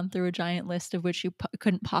we've gone through a giant list of which you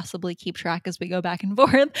couldn't possibly keep track as we go back and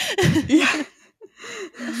forth. Yeah.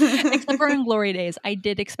 Except for in Glory Days, I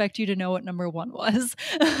did expect you to know what number 1 was.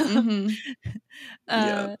 Mhm.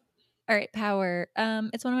 Yep. uh, all right, Power.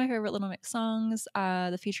 It's one of my favorite Little Mix songs.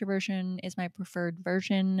 The feature version is my preferred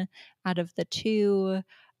version out of the two.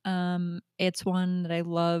 It's one that I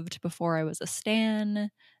loved before I was a stan.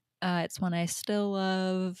 It's one I still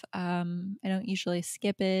love. I don't usually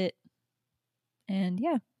skip it. And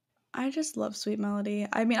yeah. I just love Sweet Melody.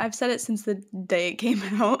 I mean, I've said it since the day it came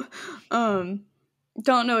out. Um,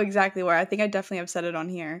 don't know exactly where. I think I definitely have said it on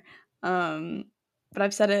here. Um, but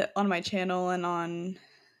I've said it on my channel and on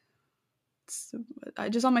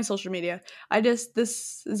just on my social media.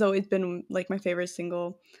 This has always been like my favorite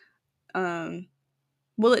single. Um,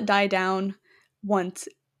 will it die down once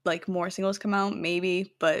like more singles come out?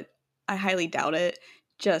 Maybe, but I highly doubt it.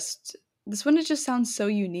 Just this one, it just sounds so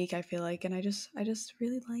unique, I feel like, and I just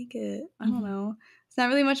really like it. I don't Mhm. know. It's not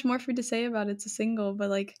really much more for me to say about it. It's a single, but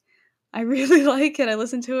like I really like it. I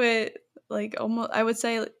listen to it like almost I would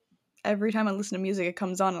say every time I listen to music, it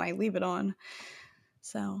comes on and I leave it on.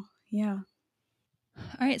 So, yeah.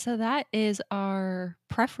 All right, so that is our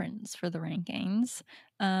preference for the rankings.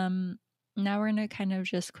 Now we're going to kind of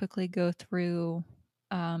just quickly go through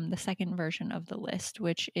the second version of the list,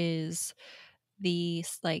 which is the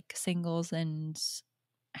like singles and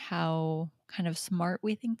how kind of smart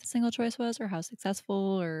we think the single choice was, or how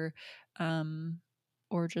successful,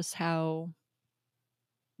 or just how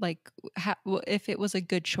like if it was a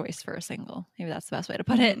good choice for a single. Maybe that's the best way to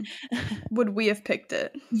put it. Mhm. Would we have picked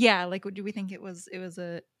it? Yeah, like do we think it was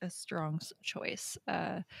a strong choice?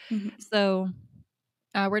 Mhm. So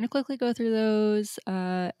we're gonna quickly go through those,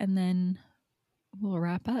 and then we'll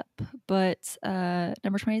wrap up. But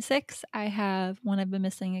number 26, I have One I've Been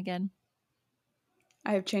Missing again.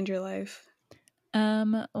 I have changed your life.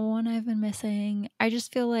 One I've been missing. I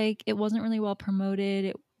just feel like it wasn't really well promoted.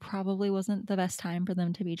 It probably wasn't the best time for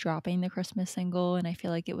them to be dropping the Christmas single, and I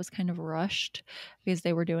feel like it was kind of rushed because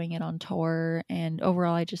they were doing it on tour. And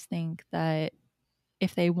overall, I just think that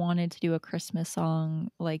if they wanted to do a Christmas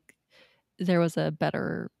song, like there was a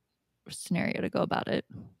better scenario to go about it.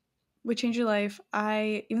 Would change your life.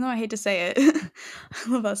 I even though I hate to say it, I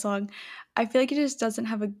love that song. I feel like it just doesn't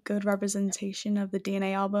have a good representation of the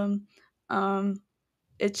DNA album. Um,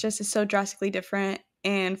 it's so drastically different.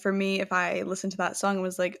 And for me, if I listened to that song and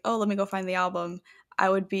was like, "Oh, let me go find the album," I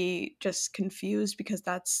would be just confused because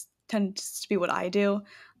that's tends to be what I do,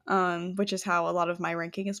 which is how a lot of my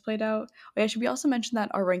ranking is played out. Oh, yeah, should we also mention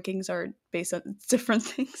that our rankings are based on different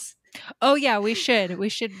things? Oh yeah, we should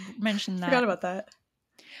mention Forgot that. about that.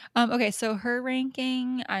 Okay, so her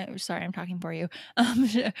ranking, I sorry, I'm talking for you.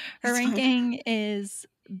 Her It's fine. ranking is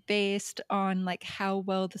based on like how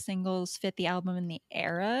well the singles fit the album in the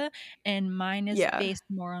era, and mine is Yeah, based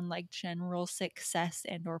more on like general success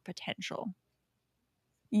and or potential.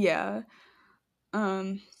 yeah.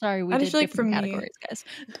 Um, Sorry, we I just did feel like for different me, categories, guys.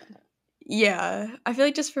 yeah, I feel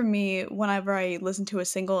like just for me, whenever I listen to a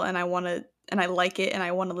single and I like it and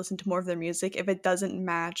I want to listen to more of their music, if it doesn't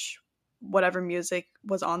match whatever music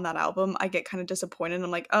was on that album, I get kind of disappointed.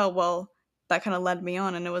 I'm like, oh well, that kind of led me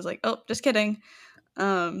on, and it was like, oh, just kidding.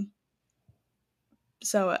 Um,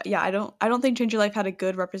 so yeah, I don't think Change Your Life had a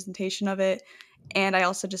good representation of it, and I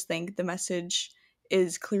also just think the message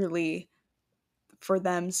is clearly for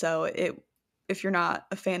them. So it if you're not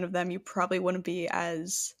a fan of them, you probably wouldn't be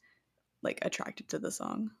as like attracted to the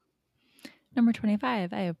song. Number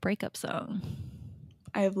 25, I have Breakup Song.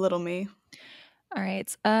 I have Little Me. All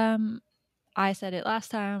right. I said it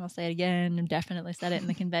last time, I'll say it again. Definitely said it in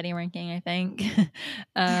the confetti ranking, I think.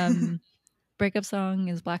 um Breakup Song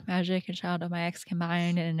is Black Magic and Child of My Ex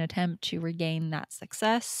combined in an attempt to regain that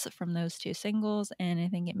success from those two singles, and I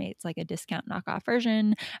think it makes like a discount knockoff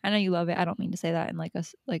version. I know you love it. I don't mean to say that in like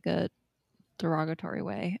a derogatory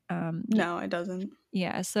way. No, it doesn't.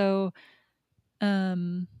 Yeah. So,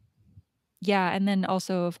 um, yeah, and then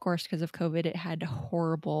also, of course, because of COVID, it had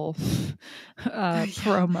horrible Yeah.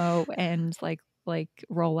 promo and like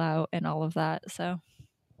rollout and all of that. So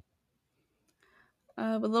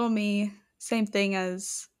With Little Me, same thing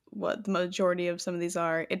as what the majority of some of these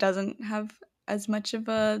are. It doesn't have as much of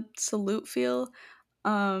a salute feel.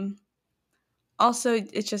 Um, Also,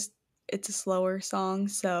 it's a slower song,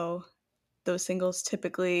 so those singles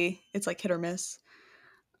typically it's like hit or miss.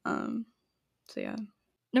 Um, so yeah,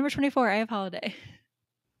 number 24, I have Holiday.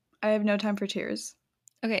 I have No Time for Tears.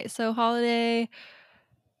 Okay, so Holiday,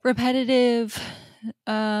 repetitive,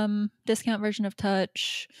 discount version of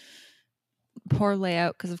Touch, poor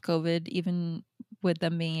layout because of COVID, even with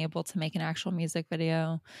them being able to make an actual music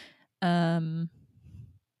video. Um,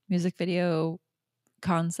 music video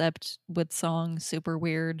concept with song super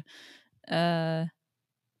weird. Uh,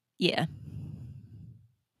 yeah.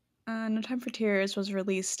 No Time for Tears was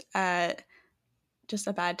released at just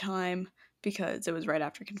a bad time because it was right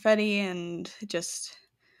after Confetti and it just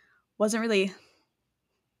wasn't really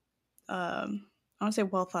I don't say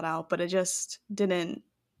well thought out, but it just didn't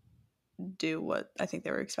do what I think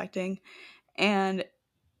they were expecting. And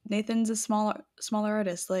Nathan's a smaller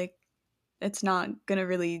artist. Like it's not gonna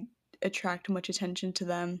really attract much attention to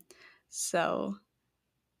them. So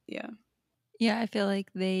yeah. Yeah, I feel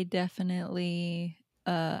like they definitely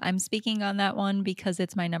I'm speaking on that one because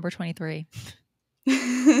it's my number 23.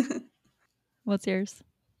 What's yours?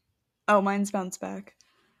 Oh, mine's Bounce Back.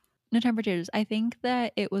 No Time for Tears. I think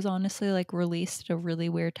that it was honestly like released at a really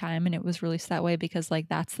weird time, and it was released that way because like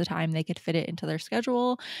that's the time they could fit it into their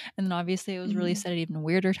schedule. And then obviously it was Mhm. released at an even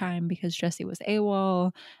weirder time because Jesse was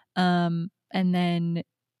AWOL. And then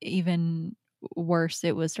even worse,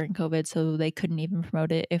 it was during COVID, so they couldn't even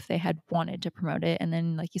promote it if they had wanted to promote it. And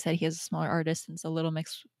then, like you said, he is a smaller artist, and so Little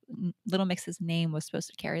Mix's name was supposed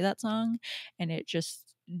to carry that song, and it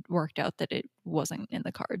just worked out that it wasn't in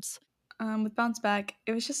the cards. With Bounce Back,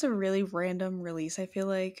 it was just a really random release, I feel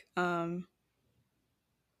like.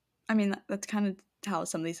 I mean, that's kind of how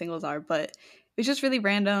some of these singles are, but it was just really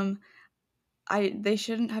random. They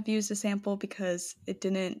shouldn't have used a sample because it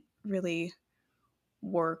didn't really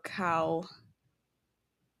work how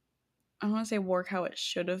I don't want to say work how it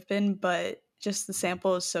should have been, but just the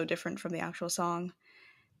sample is so different from the actual song.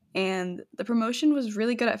 And the promotion was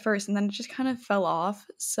really good at first, and then it just kind of fell off.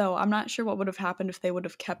 So I'm not sure what would have happened if they would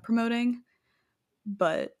have kept promoting,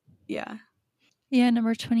 but yeah, Yeah,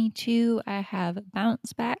 number 22, I have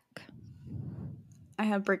Bounce Back. I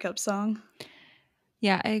have Breakup Song.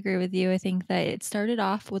 Yeah, I agree with you. I think that it started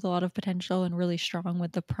off with a lot of potential and really strong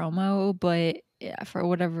with the promo, but yeah, for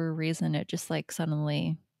whatever reason, it just like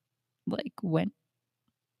suddenly like went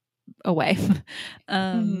away.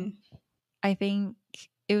 um, Hmm. I think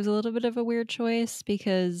it was a little bit of a weird choice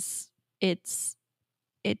because it's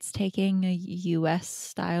it's taking a US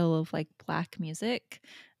style of like black music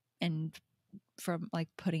and from like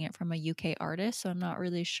putting it from a UK artist. So I'm not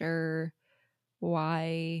really sure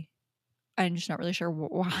why. I'm just not really sure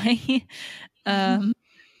why. um,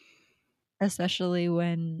 Especially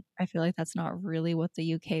when I feel like that's not really what the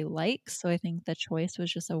UK likes. So I think the choice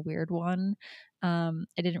was just a weird one. I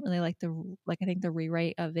didn't really like I think the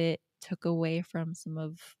rewrite of it took away from some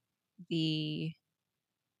of the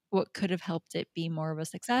what could have helped it be more of a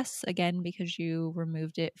success again because you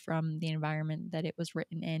removed it from the environment that it was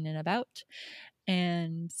written in and about.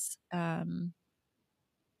 And um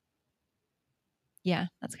yeah,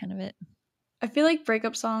 that's kind of it. I feel like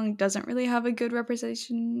Breakup Song doesn't really have a good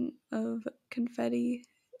representation of confetti.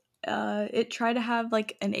 It tried to have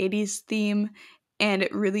like an 80s theme, and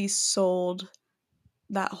it really sold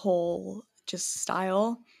that whole just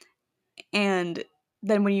style. And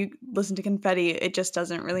then when you listen to Confetti, it just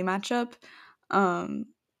doesn't really match up. Um,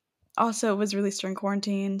 Also, it was released during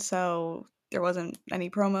quarantine, so there wasn't any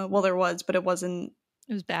promo. Well, there was, but it wasn't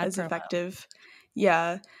It was bad as promo. effective.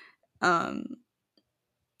 Yeah. Um,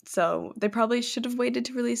 so they probably should have waited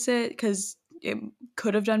to release it because it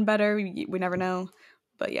could have done better. We never know.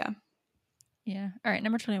 But yeah, Yeah. All right,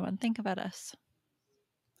 number 21, Think About Us.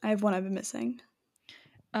 I have one I've been missing.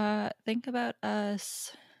 Think About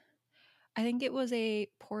Us. I think it was a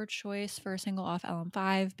poor choice for a single off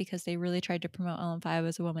LM5 because they really tried to promote LM5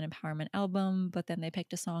 as a woman empowerment album, but then they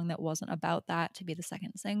picked a song that wasn't about that to be the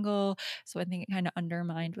second single. So I think it kind of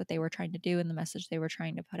undermined what they were trying to do and the message they were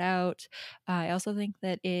trying to put out. I also think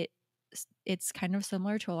that it's kind of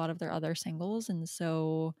similar to a lot of their other singles, and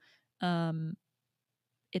so um,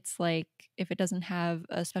 it's like if it doesn't have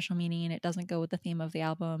a special meaning and it doesn't go with the theme of the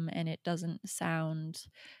album and it doesn't sound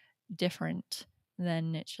different,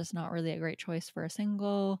 then it's just not really a great choice for a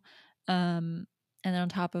single. Um, and then on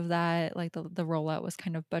top of that, like the rollout was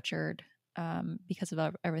kind of butchered because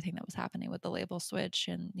of everything that was happening with the label switch,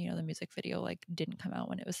 and the music video like didn't come out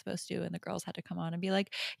when it was supposed to, and the girls had to come on and be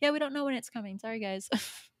like, "Yeah, we don't know when it's coming. Sorry, guys."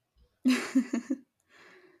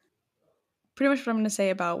 Pretty much what I'm going to say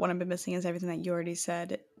about what I've been missing is everything that you already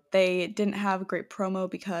said. They didn't have a great promo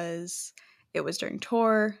because it was during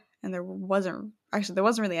tour, and there wasn't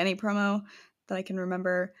really any promo that I can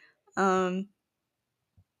remember. Um,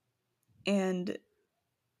 and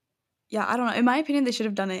yeah, I don't know. In my opinion, they should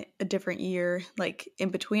have done it a different year, like in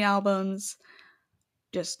between albums,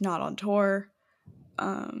 just not on tour.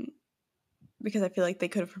 Um, because I feel like they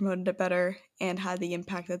could have promoted it better and had the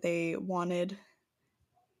impact that they wanted.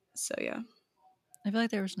 So yeah. I feel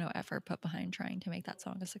like there was no effort put behind trying to make that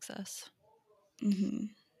song a success. Hmm.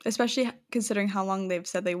 Especially considering how long they've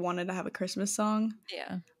said they wanted to have a Christmas song.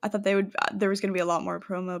 Yeah. I thought there was going to be a lot more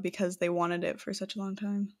promo because they wanted it for such a long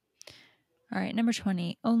time. All right, number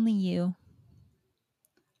 20, Only You.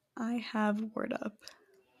 I have Word Up.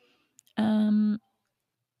 Um,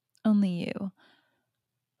 Only You.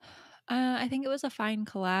 I think it was a fine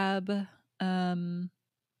collab.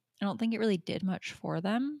 I don't think it really did much for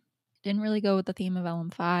them. Didn't really go with the theme of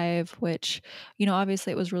LM5, which,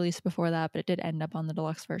 obviously it was released before that, but it did end up on the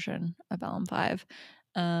deluxe version of LM5.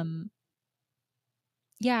 Um,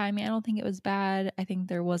 yeah, I mean, I don't think it was bad. I think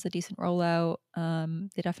there was a decent rollout.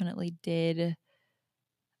 They definitely did,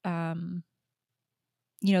 um,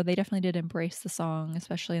 they definitely did embrace the song,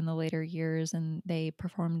 especially in the later years, and they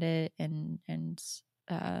performed it and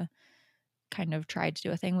uh, kind of tried to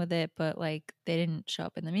do a thing with it, but like they didn't show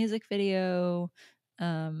up in the music video.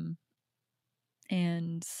 Um,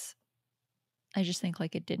 and I just think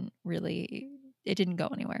like it didn't go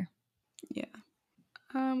anywhere. Yeah.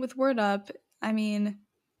 With Word Up, I mean,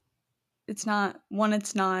 it's not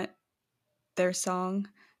their song,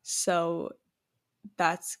 so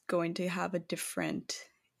that's going to have a different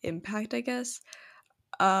impact, I guess.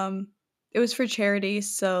 Um, it was for charity,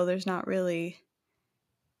 so there's not really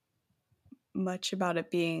much about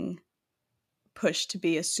it being pushed to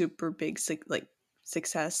be a super big like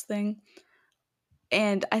success thing.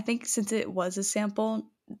 And I think since it was a sample,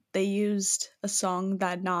 they used a song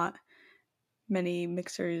that not many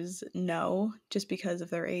mixers know just because of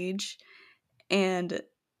their age. And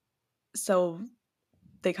so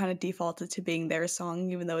they kind of defaulted to being their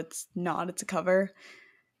song, even though it's not, it's a cover.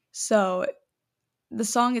 So the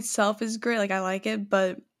song itself is great, like I like it,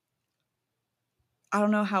 but I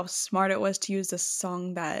don't know how smart it was to use a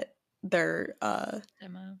song that their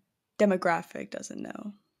Demo. demographic doesn't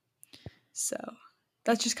know. So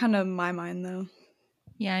that's just kind of my mind, though.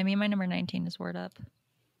 Yeah, I mean, my number 19 is Word Up.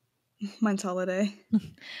 Mine's Holiday.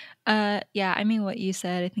 Yeah, I mean, what you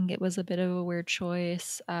said, I think it was a bit of a weird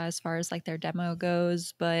choice as far as like their demo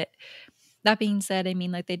goes. But that being said, I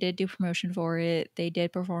mean, like they did do promotion for it. They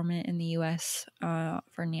did perform it in the US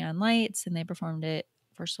for Neon Lights, and they performed it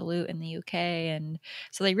for Salute in the UK. And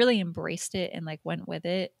so they really embraced it and like went with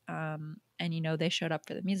it. And, you know, they showed up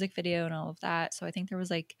for the music video and all of that. So I think there was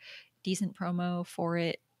like decent promo for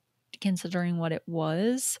it considering what it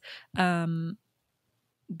was.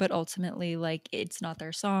 But ultimately, like, it's not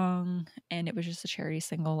their song, and it was just a charity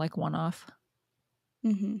single, like, one off.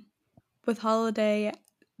 hmm With Holiday,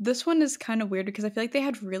 this one is kind of weird because I feel like they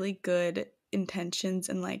had really good intentions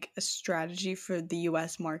and like a strategy for the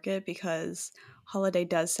US market because Holiday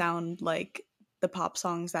does sound like the pop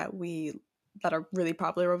songs that are really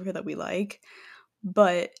popular over here that we like,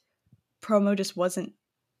 but promo just wasn't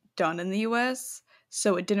done in the US,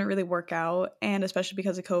 so it didn't really work out, and especially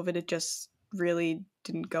because of COVID, it just really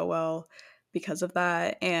didn't go well because of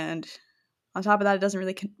that. And on top of that, it doesn't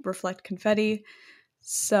really reflect confetti,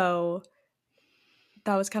 so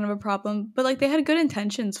that was kind of a problem. But like they had good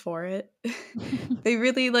intentions for it. They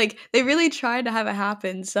really tried to have it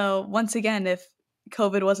happen. So once again, if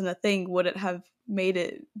COVID wasn't a thing, would it have made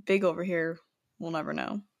it big over here? We'll never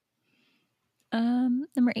know.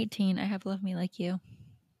 Number 18, I have Love Me Like You.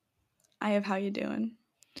 I have How You Doing.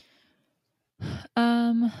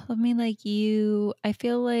 Love Me Like You, I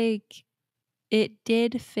feel like it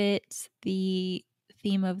did fit the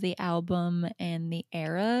theme of the album and the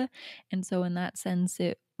era. And so, in that sense,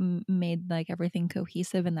 it made like everything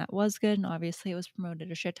cohesive, and that was good. And obviously, it was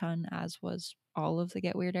promoted a shit ton, as was all of the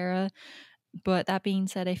Get Weird era. But that being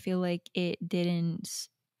said, I feel like it didn't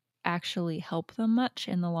actually help them much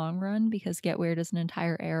in the long run because Get Weird as an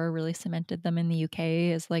entire era really cemented them in the UK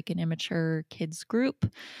as like an immature kids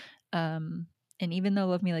group. Um, and even though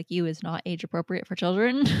Love Me Like You is not age appropriate for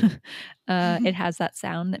children, it has that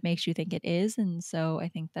sound that makes you think it is. And so I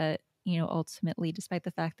think that, you know, ultimately, despite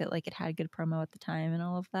the fact that like it had good promo at the time and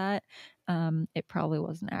all of that, it probably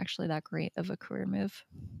wasn't actually that great of a career move.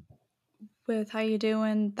 With How You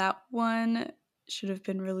Doing, that one should have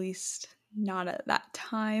been released not at that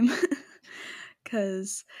time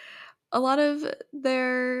because a lot of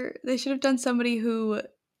they should have done somebody who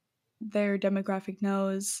their demographic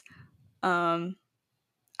knows. Um,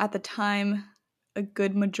 at the time, a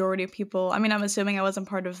good majority of people, I mean, I'm assuming I wasn't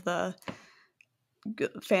part of the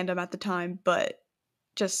fandom at the time, but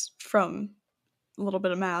just from a little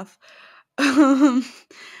bit of math, I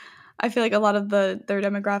feel like a lot of their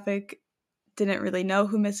demographic didn't really know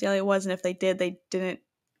who Missy Elliott was, and if they did, they didn't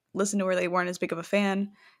listen to her. They weren't as big of a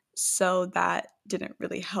fan, so that didn't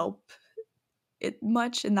really help it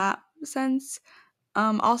much in that sense.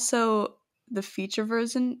 Also, the feature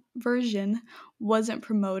version wasn't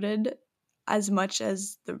promoted as much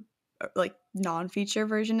as the like non-feature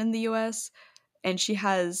version in the US, and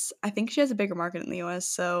I think she has a bigger market in the US,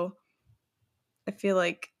 so I feel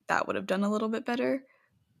like that would have done a little bit better,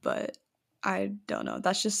 but I don't know.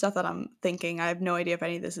 That's just stuff that I'm thinking. I have no idea if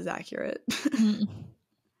any of this is accurate. Mm.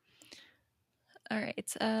 All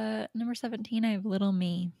right. Number 17, I have Little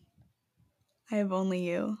Me. I have only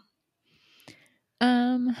you.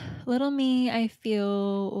 Um, Little Me, I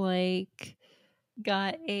feel like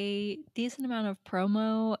got a decent amount of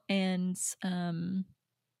promo and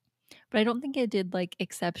but I don't think it did like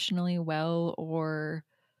exceptionally well or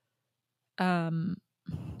um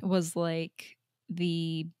was like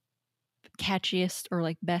the catchiest or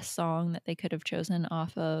like best song that they could have chosen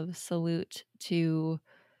off of Salute to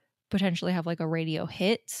potentially have like a radio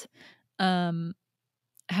hit. Um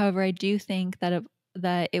However, I do think that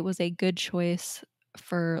it was a good choice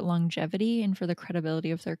for longevity and for the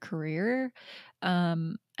credibility of their career.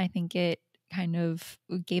 I think it kind of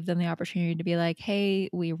gave them the opportunity to be like, hey,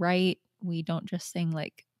 we write, we don't just sing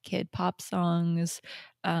like kid pop songs.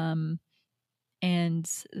 And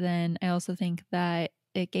then I also think that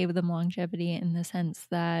it gave them longevity in the sense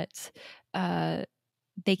that uh,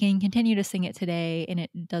 they can continue to sing it today and it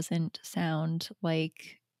doesn't sound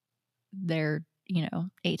like they're,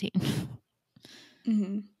 18.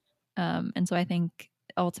 Hmm. And so I think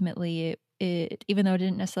ultimately it even though it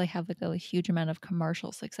didn't necessarily have like a huge amount of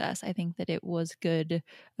commercial success, I think that it was a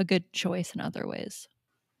good choice in other ways.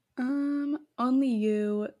 Only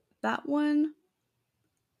You. That one,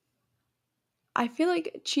 I feel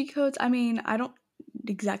like cheat codes. I mean, I don't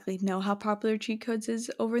exactly know how popular cheat codes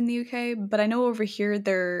is over in the UK, but I know over here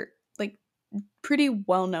they're like pretty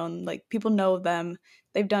well known. Like people know them.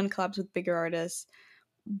 They've done collabs with bigger artists,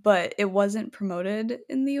 but it wasn't promoted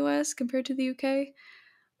in the US compared to the UK.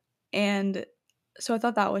 And so I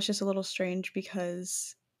thought that was just a little strange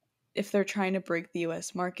because if they're trying to break the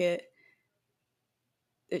US market,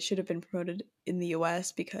 it should have been promoted in the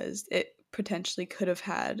US because it potentially could have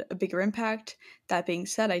had a bigger impact. That being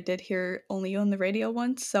said, I did hear Only You on the radio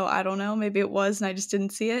once, so I don't know, maybe it was and I just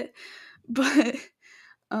didn't see it. But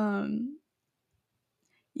um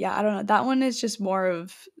yeah, I don't know. That one is just more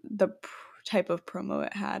of the type of promo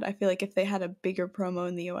it had. I feel like if they had a bigger promo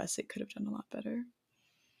in the US, it could have done a lot better.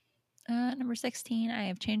 Number 16, I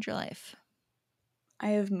have Change Your Life. I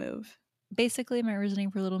have Move. Basically, my reasoning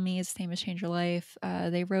for Little Me is the same as Change Your Life.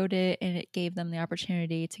 They wrote it and it gave them the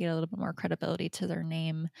opportunity to get a little bit more credibility to their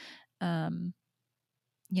name, um,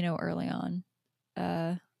 early on.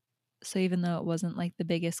 Uh, so even though it wasn't like the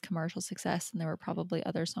biggest commercial success and there were probably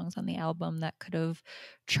other songs on the album that could have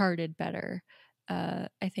charted better,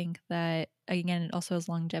 I think that, again, it also has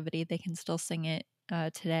longevity. They can still sing it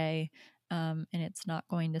today, and it's not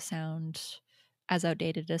going to sound as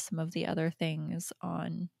outdated as some of the other things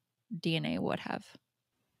on DNA would have.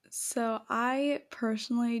 So I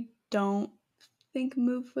personally don't think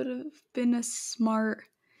Move would have been a smart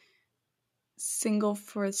single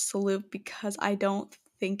for Salute because I don't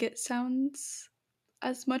think it sounds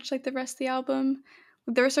as much like the rest of the album.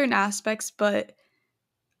 There are certain aspects, but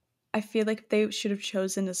I feel like they should have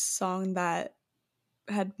chosen a song that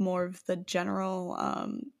had more of the general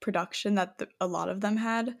production that a lot of them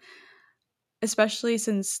had, especially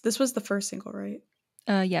since this was the first single, right?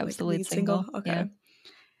 Yeah, it was Like the lead lead single. single. Yeah. Okay.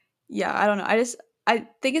 Yeah, I don't know. I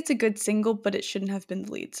think it's a good single, but it shouldn't have been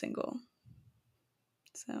the lead single.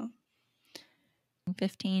 So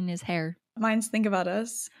 15 is Hair. mine's Think About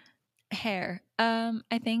Us. Hair.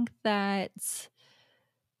 I think that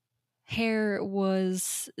Hair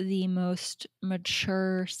was the most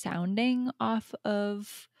mature sounding off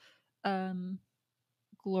of um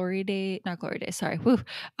Glory Day, not Glory Day, sorry, woo,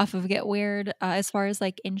 off of Get Weird. As far as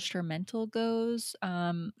like instrumental goes,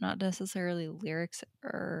 not necessarily lyrics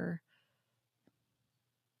or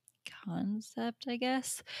concept, I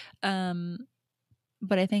guess. Um,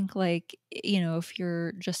 but I think like, if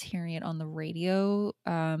you're just hearing it on the radio,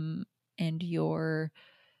 and you're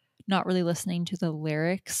not really listening to the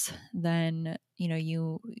lyrics, then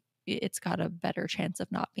it's got a better chance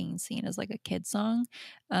of not being seen as like a kid song.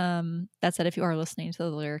 That said, if you are listening to the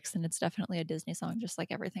lyrics, then it's definitely a Disney song, just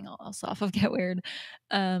like everything else off of Get Weird,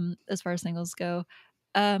 as far as singles go.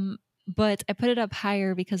 Um, but I put it up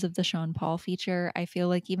higher because of the Sean Paul feature. I feel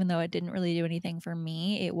like even though it didn't really do anything for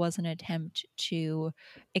me, it was an attempt to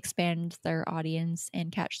expand their audience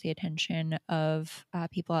and catch the attention of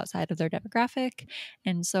people outside of their demographic.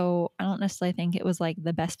 And so I don't necessarily think it was like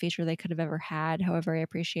the best feature they could have ever had. However, I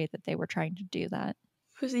appreciate that they were trying to do that.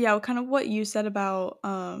 Yeah, kind of what you said about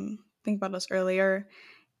Think About Us earlier.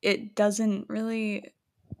 It doesn't really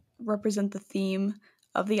represent the theme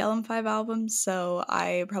of the LM5 album, so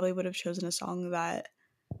I probably would have chosen a song that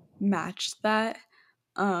matched that.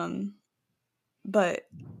 Um, but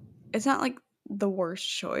it's not like the worst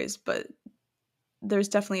choice, but there's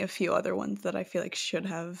definitely a few other ones that I feel like should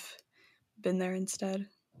have been there instead.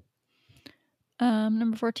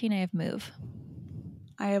 Number 14, I have Move.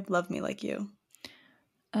 I have Love Me Like You.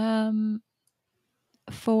 Um,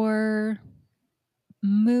 for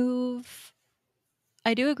Move,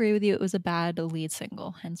 I do agree with you. It was a bad lead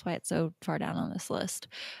single, hence why it's so far down on this list.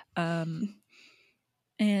 And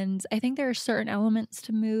I think there are certain elements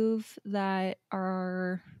to Move that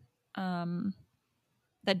are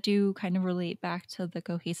that do kind of relate back to the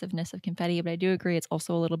cohesiveness of Confetti, but I do agree it's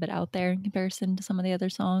also a little bit out there in comparison to some of the other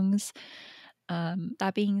songs.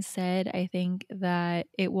 That being said, I think that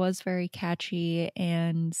it was very catchy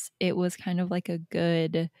and it was kind of like a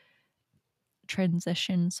good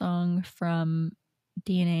transition song from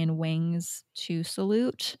DNA and Wings to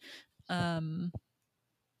Salute. Um,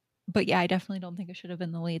 But yeah, I definitely don't think it should have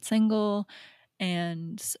been the lead single.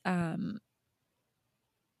 And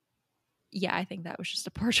yeah, I think that was just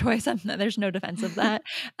a poor choice. There's no defense of that.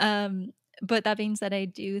 Um, but that being said, I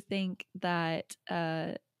do think that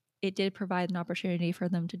it did provide an opportunity for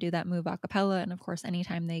them to do that move a cappella. And of course,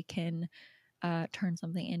 anytime they can turn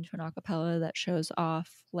something into an a cappella that shows off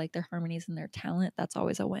like their harmonies and their talent, that's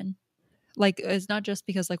always a win. Like, it's not just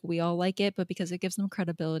because like we all like it, but because it gives them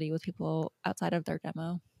credibility with people outside of their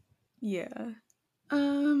demo. Yeah.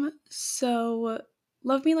 So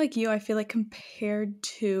Love Me Like You, I feel like compared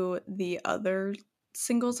to the other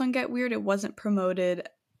singles on Get Weird, it wasn't promoted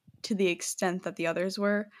to the extent that the others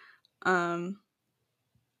were. Um,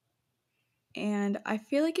 and I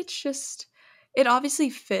feel like it obviously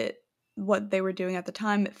fit what they were doing at the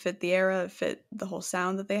time. It fit the era, it fit the whole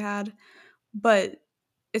sound that they had. But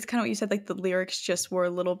it's kind of what you said, like the lyrics just were a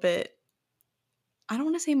little bit, I don't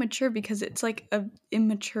want to say mature because it's like a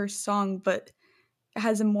immature song, but it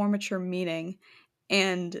has a more mature meaning.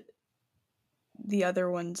 And the other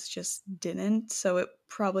ones just didn't. So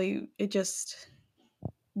it just,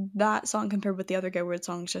 that song compared with the other Get Weird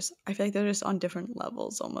songs, just, I feel like they're just on different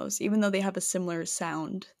levels almost, even though they have a similar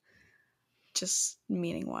sound, just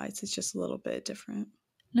meaning wise, it's just a little bit different.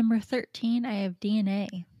 Number 13, I have DNA.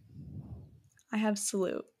 I have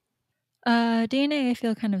Salute. DNA, I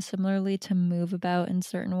feel kind of similarly to Move About in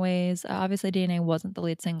certain ways. Obviously, DNA wasn't the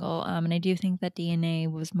lead single, and I do think that DNA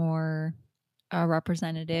was more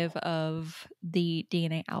representative of the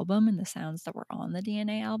DNA album and the sounds that were on the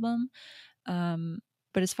DNA album. Um,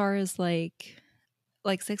 but as far as like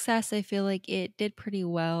success, I feel like it did pretty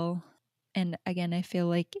well. And again, I feel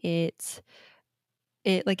like it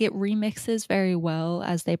remixes very well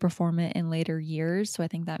as they perform it in later years. So I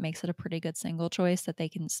think that makes it a pretty good single choice, that they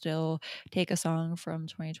can still take a song from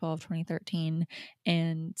 2012, 2013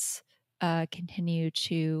 and continue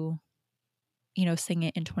to, you know, sing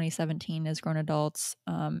it in 2017 as grown adults.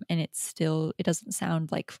 And it doesn't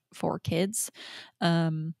sound like for kids.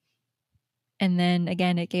 Um, and then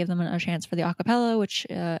again, it gave them a chance for the acapella, which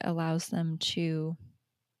allows them to,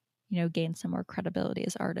 you know, gain some more credibility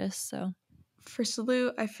as artists. So For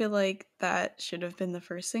Salute, I feel like that should have been the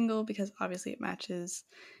first single because obviously it matches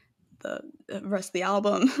the rest of the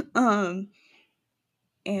album.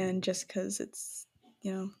 And just because it's,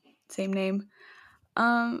 you know, same name.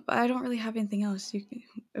 But I don't really have anything else.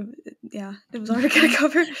 Yeah, it was already gonna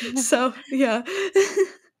cover. So yeah,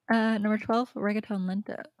 Number 12, Reggaeton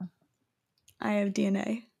Lento. I have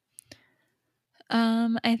DNA.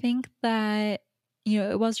 I think that, you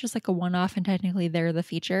know, it was just like a one-off and technically they're the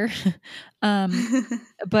feature. um,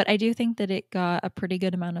 but I do think that it got a pretty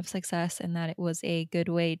good amount of success and that it was a good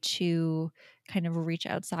way to kind of reach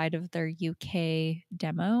outside of their UK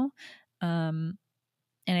demo. Um,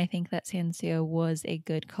 and I think that Sansio was a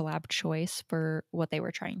good collab choice for what they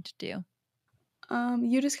were trying to do.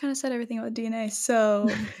 You just kind of said everything about DNA. So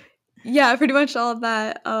yeah, pretty much all of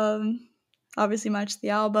that. Obviously matched the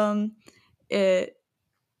album. It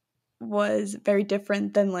was very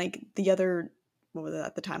different than like the other, what was it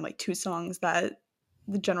at the time, like two songs that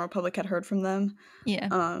the general public had heard from them. Yeah.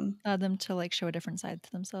 Um, Allowed them to like show a different side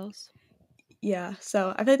to themselves. yeah,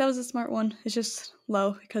 so I feel like that was a smart one. It's just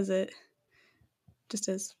low because it just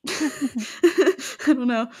is. I don't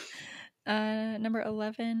know. Number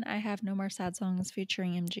 11, I have No More Sad Songs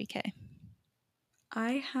featuring MGK.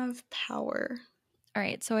 I have Power. All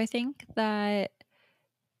right, so I think that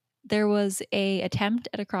there was a attempt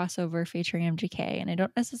at a crossover featuring MGK, and I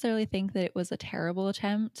don't necessarily think that it was a terrible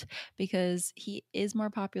attempt because he is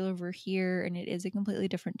more popular over here and it is a completely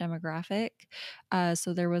different demographic.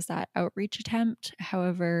 So there was that outreach attempt.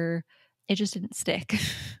 However, it just didn't stick.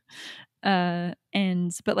 And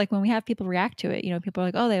but like when we have people react to it, you know, people are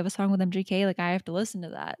like, oh, they have a song with MGK, like I have to listen to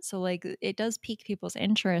that. So like it does pique people's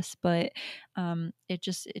interest, but it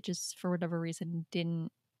just for whatever reason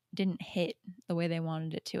didn't hit the way they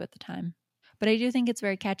wanted it to at the time. But I do think it's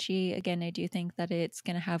very catchy. Again, I do think that it's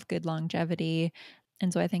going to have good longevity,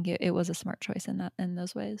 and so I think it was a smart choice in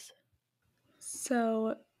those ways.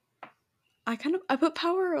 So I put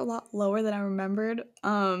Power a lot lower than I remembered.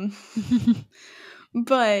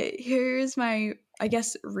 But here's my, I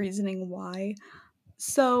guess, reasoning why.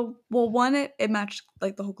 So, well, one, it matched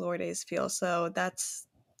like the whole Glory Days feel, so that's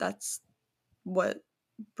what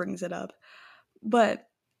brings it up. But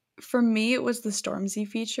for me, it was the Stormzy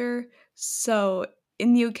feature. So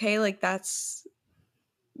in the UK, like that's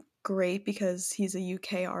great because he's a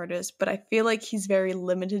UK artist, but I feel like he's very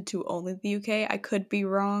limited to only the UK. I could be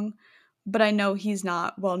wrong, but I know he's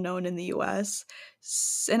not well known in the US.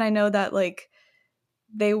 And I know that like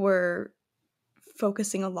they were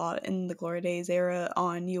focusing a lot in the Glory Days era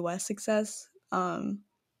on US success.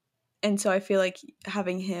 And so I feel like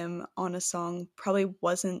having him on a song probably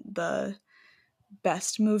wasn't the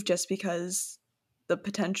best move, just because the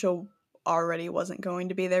potential already wasn't going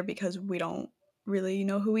to be there because we don't really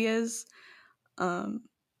know who he is. Um,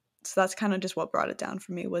 so that's kind of just what brought it down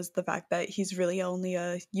for me, was the fact that he's really only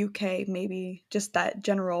a UK, maybe just that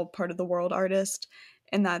general part of the world artist,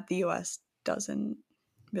 and that the US doesn't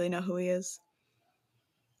really know who he is.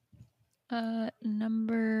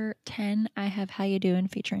 Number 10, I have How You Doing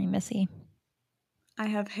featuring Missy. I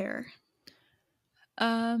have hair.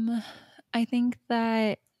 I think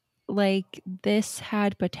that like this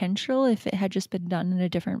had potential if it had just been done at a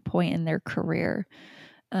different point in their career.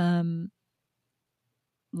 Um,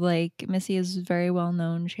 like Missy is very well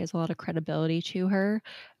known. She has a lot of credibility to her.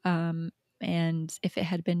 And if it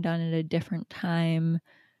had been done at a different time,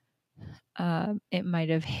 it might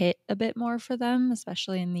have hit a bit more for them,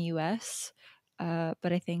 especially in the US.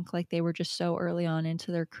 But I think like they were just so early on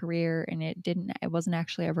into their career, and it wasn't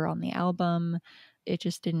actually ever on the album. It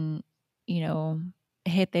just didn't, you know,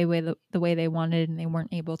 hit the way they wanted, and they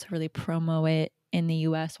weren't able to really promo it in the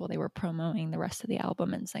US while they were promoting the rest of the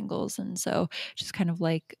album and singles. And so just kind of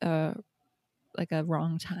like a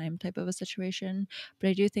wrong time type of a situation. But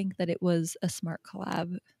I do think that it was a smart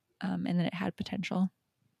collab, and that it had potential.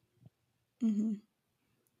 Mm-hmm.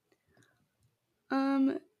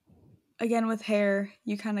 Um, Again, with hair,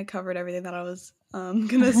 you kind of covered everything that I was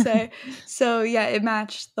gonna say. So yeah, it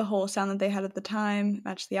matched the whole sound that they had at the time,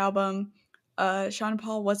 matched the album. Sean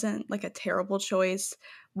Paul wasn't like a terrible choice.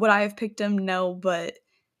 Would I have picked him? No, but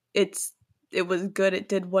it's it was good. It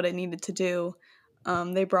did what it needed to do.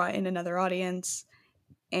 They brought in another audience,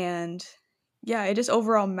 and yeah, it just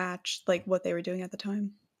overall matched like what they were doing at the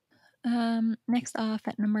time. Next off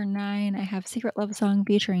at number 9, I have Secret Love Song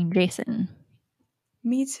featuring Jason.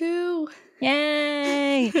 Me too.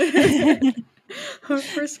 Yay! Our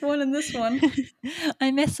first one in this one. I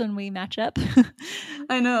miss when we match up.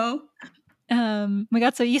 I know. We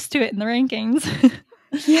got so used to it in the rankings.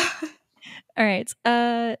 Yeah. All right.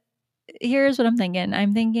 Here's what I'm thinking.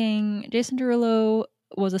 I'm thinking Jason Derulo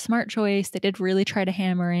was a smart choice. They did really try to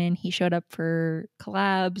hammer in. He showed up for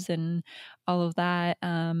collabs and all of that.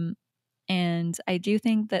 And I do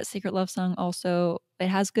think that Secret Love Song also, it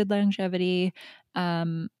has good longevity.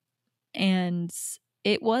 And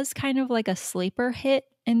it was kind of like a sleeper hit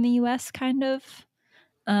in the US, kind of.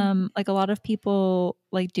 Like a lot of people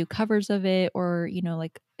like do covers of it, or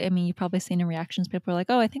like, I mean, you've probably seen in reactions, people are like,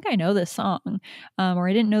 oh, I think I know this song, or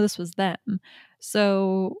I didn't know this was them.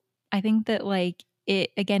 So I think that like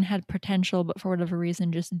it again had potential, but for whatever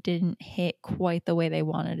reason just didn't hit quite the way they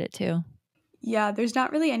wanted it to. Yeah, there's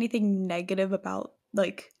not really anything negative about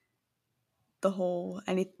like the whole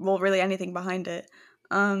really anything behind it.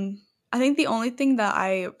 I think the only thing that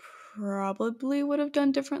I probably would have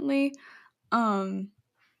done differently um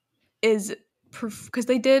is because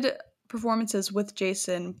they did performances with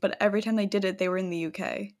Jason, but every time they did it they were in the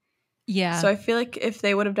UK. Yeah. So I feel like if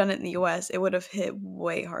they would have done it in the US, it would have hit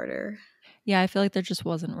way harder. Yeah, I feel like there just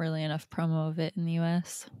wasn't really enough promo of it in the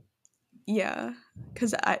US. Yeah,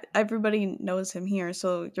 because everybody knows him here,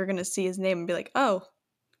 so you're gonna see his name and be like, "Oh,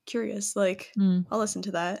 curious." Like, Mm. I'll listen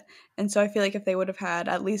to that. And so I feel like if they would have had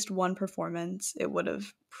at least one performance, it would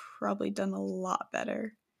have probably done a lot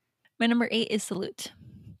better. My number 8 is Salute.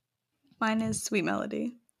 Mine is Sweet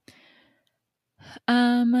Melody.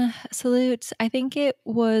 Salute. I think it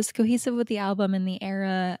was cohesive with the album and the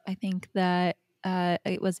era. I think that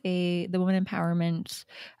it was the woman empowerment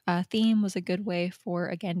theme was a good way for,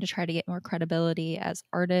 again, to try to get more credibility as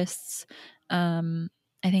artists.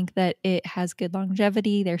 I think that it has good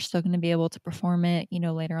longevity. They're still going to be able to perform it,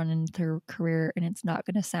 later on in their career, and it's not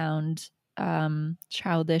going to sound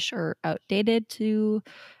childish or outdated too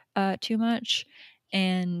much.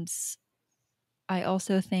 And I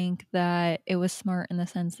also think that it was smart in the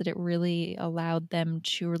sense that it really allowed them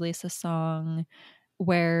to release a song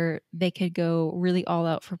where they could go really all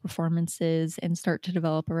out for performances and start to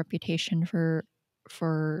develop a reputation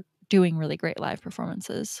for doing really great live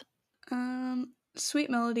performances. Sweet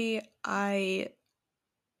Melody, I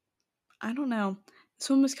don't know. This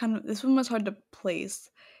one was hard to place.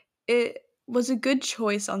 It was a good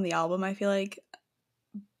choice on the album, I feel like,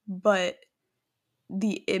 but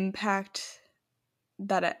the impact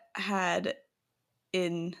that it had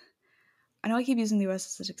in I know I keep using the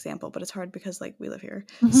US as an example, but it's hard because like we live here.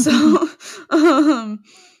 So um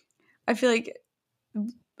I feel like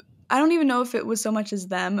I don't even know if it was so much as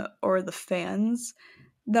them or the fans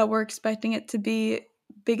that were expecting it to be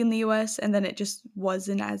big in the US and then it just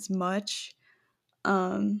wasn't as much.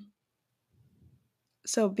 Um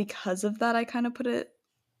So because of that, I kind of put it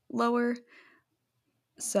lower.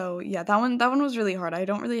 So yeah, that one was really hard. I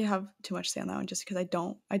don't really have too much to say on that one just because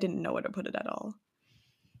I didn't know where to put it at all.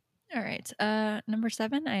 All right. Number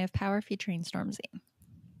 7, I have Power featuring Stormzy.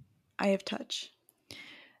 I have touch.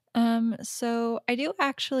 So I do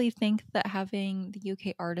actually think that having the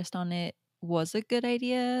UK artist on it was a good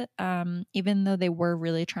idea. Even though they were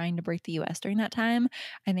really trying to break the US during that time,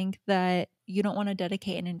 I think that you don't want to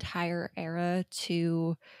dedicate an entire era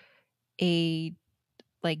to a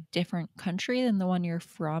like different country than the one you're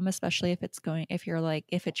from, especially if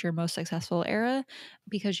it's your most successful era,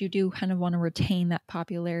 because you do kind of want to retain that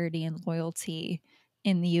popularity and loyalty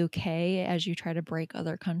in the UK as you try to break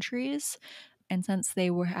other countries. And since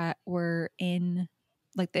they were in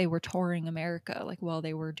like they were touring America like while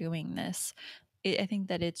they were doing this, I think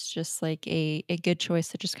that it's just like a good choice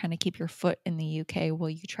to just kind of keep your foot in the UK while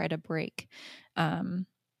you try to break um,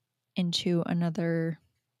 into another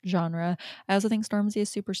genre. I also think Stormzy is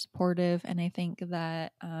super supportive, and I think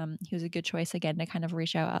that he was a good choice again to kind of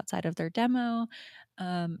reach out outside of their demo.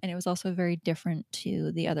 And it was also very different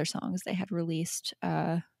to the other songs they had released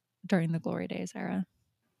during the Glory Days era.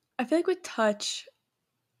 I feel like with touch,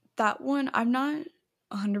 that one I'm not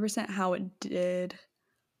 100% how it did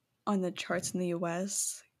on the charts in the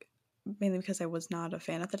US, mainly because I was not a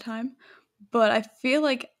fan at the time. But I feel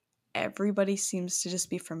like everybody seems to just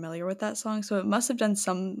be familiar with that song, so it must have done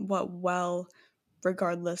somewhat well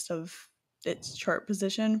regardless of its chart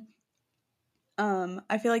position.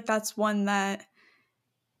 I feel like that's one that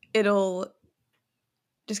it'll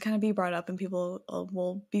just kind of be brought up and people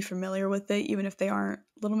will be familiar with it even if they aren't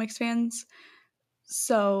Little Mix fans.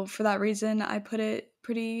 So for that reason, I put it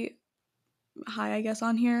pretty high, I guess,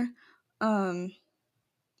 on here. Um,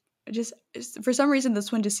 for some reason,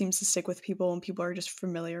 this one just seems to stick with people and people are just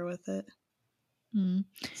familiar with it. Mm.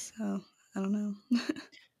 So I don't know.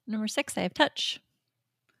 Number 6, I have Touch.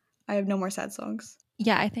 I have no more sad songs.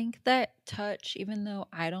 Yeah, I think that Touch, even though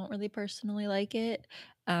I don't really personally like it,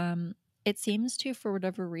 um, it seems to, for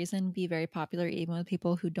whatever reason, be very popular even with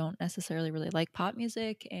people who don't necessarily really like pop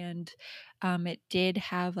music. And it did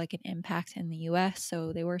have like an impact in the US,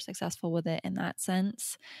 so they were successful with it in that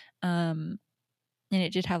sense. Um, and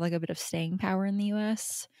it did have like a bit of staying power in the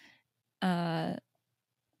US. Uh,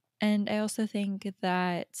 and I also think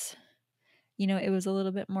that it was a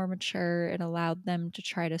little bit more mature. It allowed them to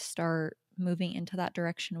try to start moving into that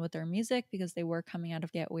direction with their music because they were coming out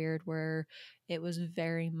of Get Weird, where it was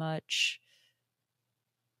very much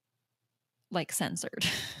like censored.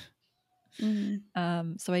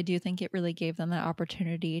 Mm, So I do think it really gave them that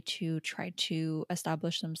opportunity to try to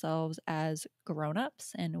establish themselves as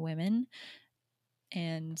grown-ups and women.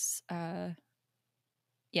 And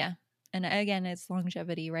yeah. And again, it's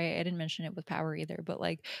longevity, right? I didn't mention it with Power either, but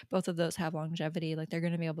like both of those have longevity. Like they're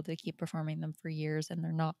going to be able to keep performing them for years, and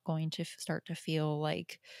they're not going to start to feel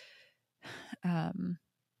um,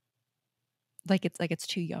 like it's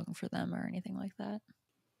too young for them or anything like that.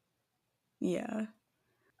 yeah.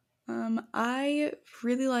 I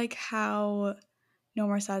really like how No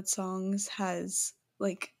More Sad Songs has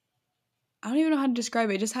like I don't even know how to describe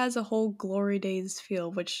it. It just has a whole Glory Days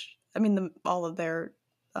feel, which I mean, all of their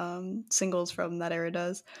singles from that era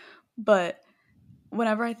does. But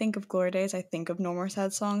whenever I think of Glory Days, I think of No More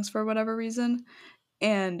Sad Songs for whatever reason,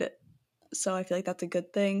 and so I feel like that's a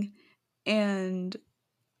good thing. And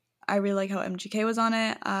I really like how MGK was on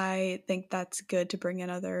it. I think that's good to bring in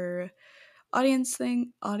other audience things.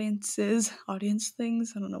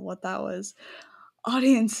 I don't know what that was.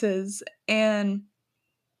 Audiences and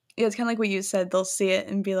yeah, it's kind of like what you said. They'll see it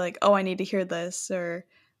and be like, "Oh, I need to hear this," or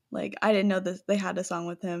like, "I didn't know this. They had a song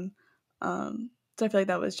with him." So I feel like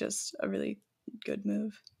that was just a really good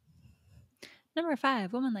move. Number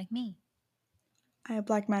 5, Woman Like Me. I have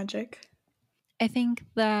Black Magic. I think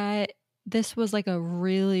that this was like a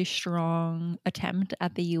really strong attempt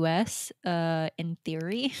at the US in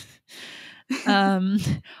theory. um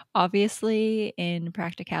Obviously in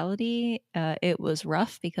practicality it was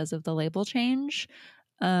rough because of the label change.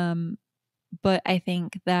 um but I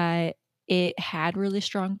think that it had really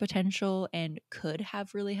strong potential and could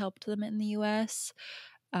have really helped them in the US.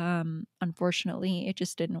 Unfortunately it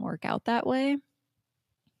just didn't work out that way.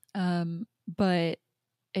 But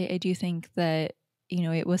I do think that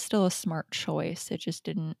it was still a smart choice. It just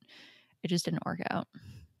didn't work out.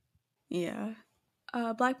 Yeah.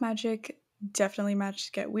 Black Magic definitely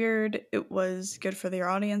matched Get Weird. It was good for their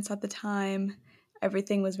audience at the time.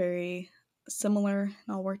 Everything was very similar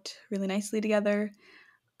and all worked really nicely together.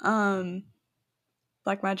 Um,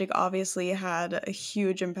 Black Magic obviously had a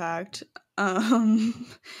huge impact.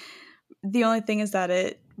 The only thing is that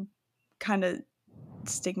it kind of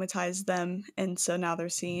stigmatized them, and so now they're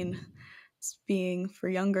seen as being for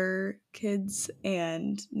younger kids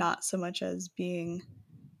and not so much as being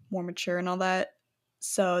more mature and all that.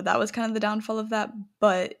 So that was kind of the downfall of that,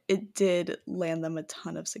 but it did land them a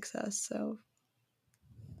ton of success. So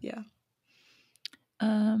yeah.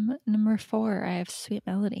 Number 4, I have Sweet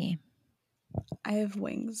Melody. I have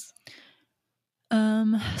Wings.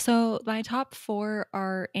 So my top 4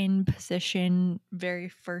 are in position very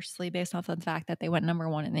firstly based off of the fact that they went number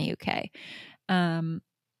 1 in the UK.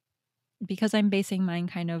 Because I'm basing mine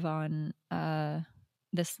kind of on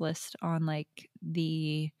this list on like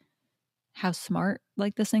the how smart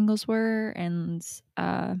like the singles were and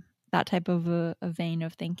that type of a vein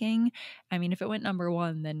of thinking. I mean, if it went number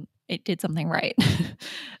 1, then it did something right.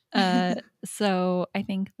 So I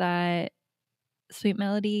think that Sweet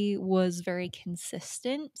Melody was very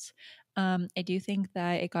consistent. I do think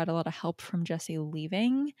that it got a lot of help from Jesse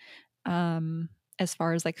leaving, as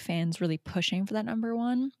far as like fans really pushing for that number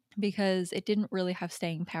 1, because it didn't really have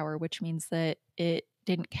staying power, which means that it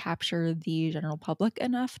didn't capture the general public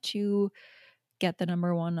enough to get the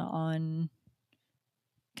number 1 on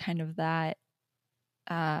kind of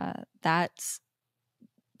that's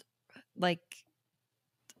like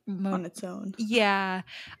On its own. yeah,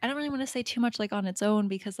 I don't really want to say too much like on its own,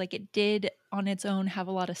 because like it did on its own have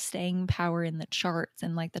a lot of staying power in the charts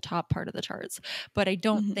and like the top part of the charts. But I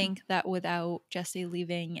don't Mhm. think that without Jesse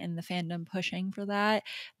leaving and the fandom pushing for that,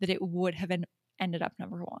 that it would have ended up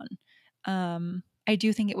number 1. I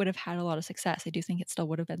do think it would have had a lot of success. I do think it still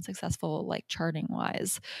would have been successful, like charting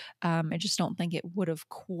wise. I just don't think it would have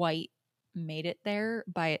quite made it there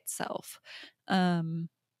by itself. And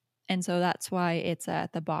so that's why it's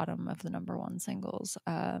at the bottom of the number 1 singles.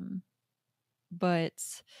 But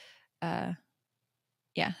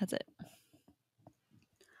yeah, that's it.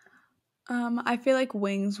 I feel like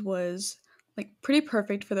Wings was like pretty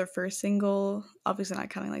perfect for their first single. Obviously not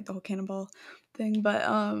counting like the whole Cannonball thing, but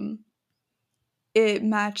it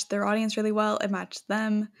matched their audience really well. It matched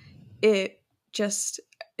them. It just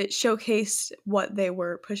it showcased what they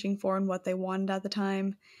were pushing for and what they wanted at the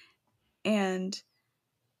time. And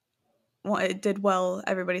well, it did well.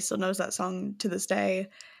 Everybody still knows that song to this day.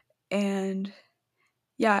 And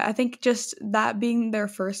yeah, I think just that being their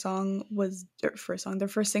first song was their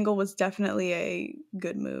first single was definitely a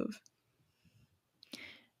good move.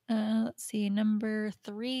 Let's see. Number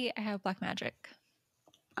 3, I have Black Magic.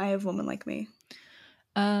 I have Woman Like Me.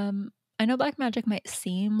 I know Black Magic might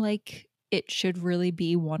seem like it should really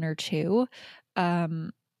be 1 or 2,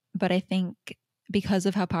 but I think because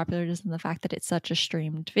of how popular it is and the fact that it's such a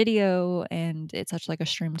streamed video and it's such like a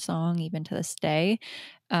streamed song even to this day,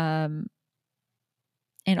 um,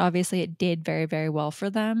 and obviously it did very very well for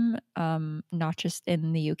them, not just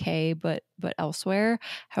in the UK but elsewhere.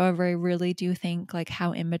 However, I really do think like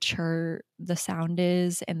how immature the sound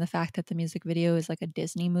is and the fact that the music video is like a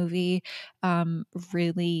Disney movie,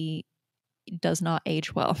 really does not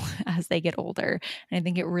age well as they get older. And I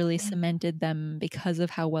think it really cemented them because of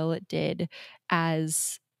how well it did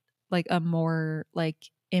as like a more like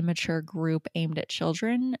immature group aimed at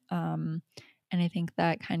children. And I think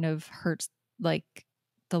that kind of hurts like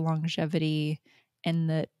the longevity and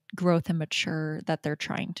the growth and mature that they're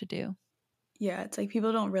trying to do. Yeah, it's like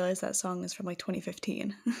people don't realize that song is from like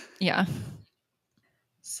 2015. Yeah.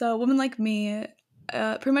 So, Woman Like Me,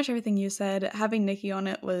 pretty much everything you said. Having Nikki on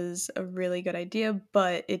it was a really good idea,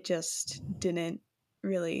 but it just didn't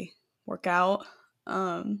really work out.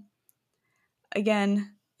 Um,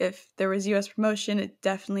 Again, if there was US promotion, it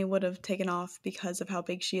definitely would have taken off because of how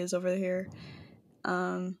big she is over here.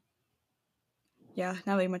 Um, yeah,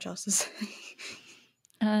 not really much else to say.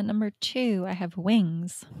 Number 2, I have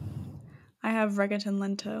Wings. I have Reggaeton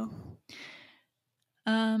Lento.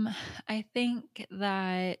 Um, I think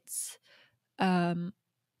that um,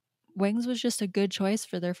 Wings was just a good choice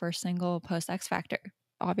for their first single post X Factor.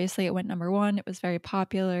 Obviously, it went number 1. It was very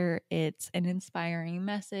popular. It's an inspiring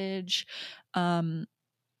message.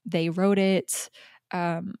 They wrote it.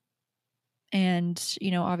 And,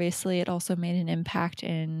 obviously, it also made an impact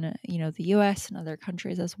in, the US and other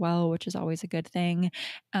countries as well, which is always a good thing.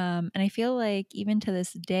 And I feel like even to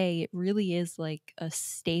this day, it really is like a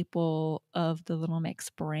staple of the Little Mix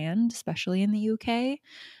brand, especially in the UK.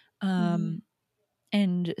 Mm-hmm.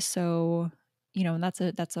 And so, and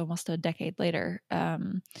that's almost a decade later.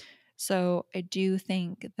 So I do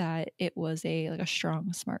think that it was a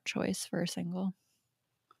strong, smart choice for a single.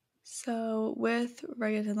 So with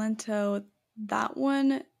Reggaeton Lento, that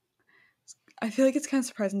one, I feel like it's kind of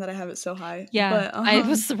surprising that I have it so high. Yeah, But I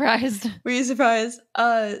was surprised. were you surprised?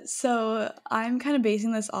 So I'm kind of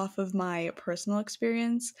basing this off of my personal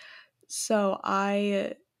experience. So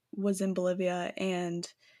I was in Bolivia, and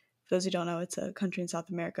for those who don't know, it's a country in South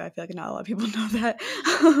America. I feel like not a lot of people know that.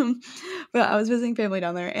 But I was visiting family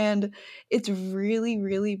down there, and it's really,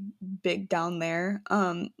 really big down there.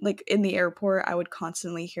 Like in the airport, I would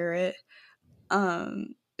constantly hear it.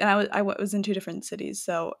 And I was in two different cities,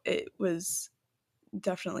 so it was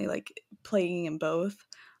definitely like playing in both.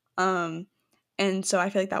 Um, and so I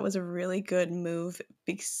feel like that was a really good move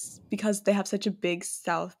because they have such a big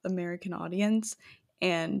South American audience,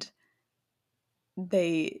 and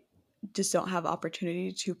they just don't have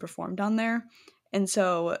opportunity to perform down there. And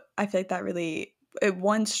so I feel like that really it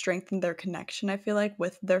one strengthened their connection, I feel like,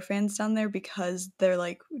 with their fans down there because they're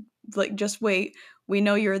like just wait, we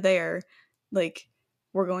know you're there. Like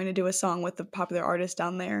we're going to do a song with the popular artist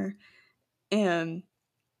down there. And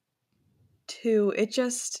two, it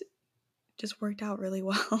just worked out really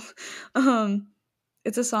well. um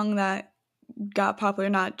it's a song that got popular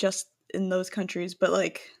not just in those countries, but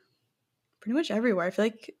like pretty much everywhere. I feel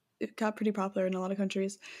like it got pretty popular in a lot of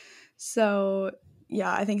countries. So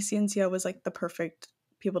yeah, I think CNCO was like the perfect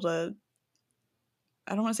people to.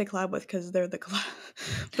 I don't want to say collab with because they're the collab,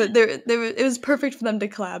 but it was perfect for them to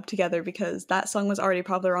collab together because that song was already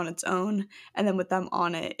popular on its own, and then with them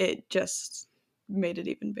on it, it just made it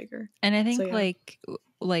even bigger. And I So think yeah,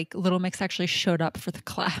 like Little Mix actually showed up for the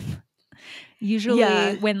collab. Usually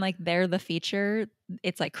yeah, when like they're the feature,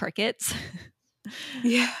 it's like crickets.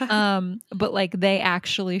 yeah, But like they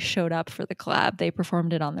actually showed up for the collab. They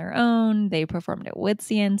performed it on their own. They performed it with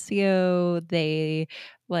CNCO. They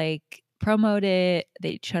like promoted it.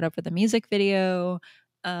 They showed up with a music video.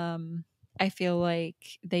 I feel like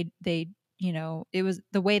they it was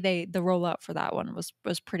the way the rollout for that one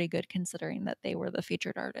was pretty good considering that they were the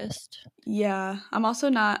featured artist. yeah. I'm also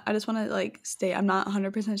not. I just want to like state I'm not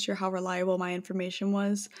 100% sure how reliable my information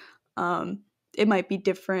was. It might be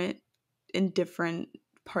different in different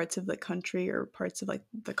parts of the country or parts of like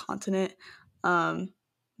the continent. Um,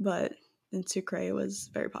 but in Sucre it was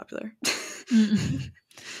very popular. Mm.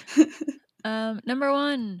 Number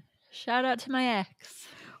one, shout out to my ex.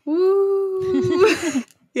 Woo!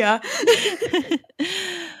 Yeah.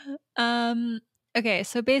 um okay,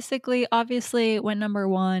 so basically obviously went number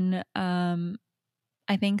one.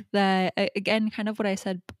 I think that again kind of what I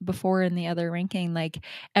said before in the other ranking, like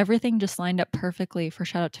everything just lined up perfectly for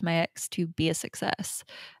shout out to my ex to be a success.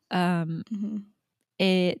 um Mhm.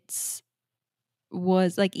 it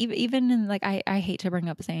was like even in like I hate to bring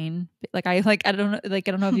up Zayn. I don't know, like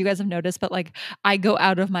I don't know if you guys have noticed, but like I go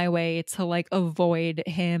out of my way to like avoid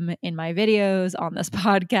him in my videos on this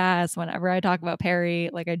podcast whenever I talk about Perry.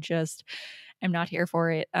 Like I just am not here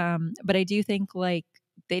for it. But I do think like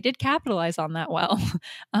they did capitalize on that well.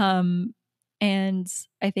 um and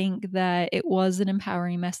I think that it was an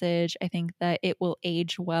empowering message. I think that it will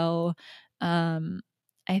age well.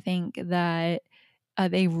 I think that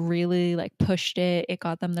they really like pushed it. It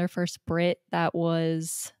got them their first Brit that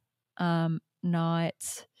was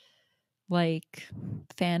not like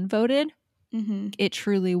fan voted. Mhm. It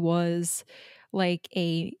truly was like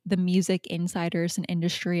the music insiders and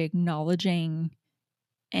industry acknowledging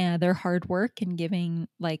their hard work and giving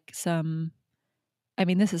like some, I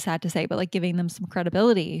mean this is sad to say, but like giving them some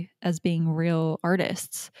credibility as being real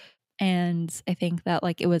artists. And I think that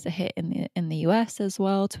like it was a hit in the US as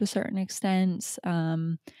well to a certain extent.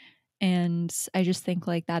 And I just think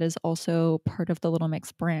like that is also part of the Little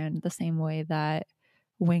Mix brand, the same way that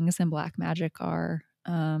Wings and Black Magic are.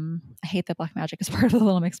 I hate that Black Magic is part of the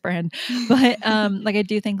Little Mix brand, but like I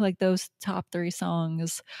do think like those top three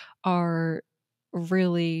songs are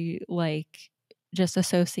really like just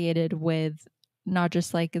associated with not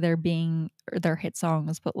just like their being their hit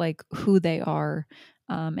songs, but like who they are,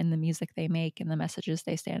 and the music they make and the messages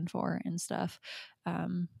they stand for and stuff.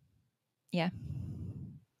 Um, yeah.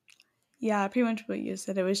 Yeah, pretty much what you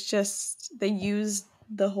said. It was just they used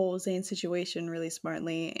the whole Zayn situation really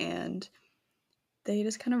smartly, and they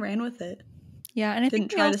just kind of ran with it. Yeah, and I think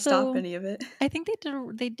Didn't they try to stop also any of it. I think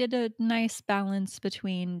they did a nice balance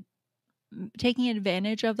between taking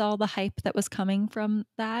advantage of all the hype that was coming from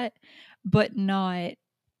that, but not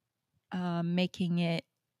making it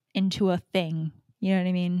into a thing. You know what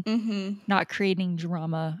I mean? Mhm. Not creating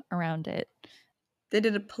drama around it. They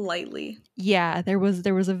did it politely. Yeah, there was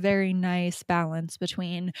a very nice balance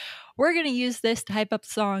between we're going to use this to hype up the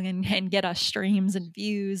song and get us streams and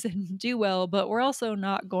views and do well, but we're also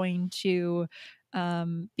not going to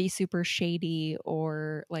be super shady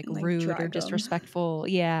or like And like rude or drag them. disrespectful.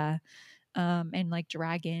 Yeah. And like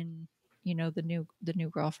drag in, the new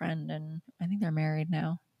girlfriend, and I think they're married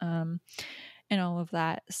now. And all of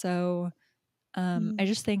that. So I Mm.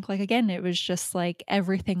 just think, like, again, it was just like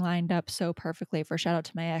everything lined up so perfectly for Shout Out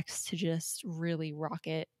to My Ex to just really rock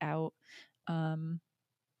it out, um,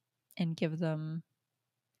 and give them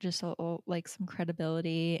just like some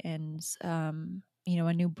credibility and,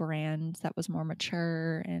 a new brand that was more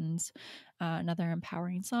mature and another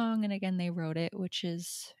empowering song. And again, they wrote it, which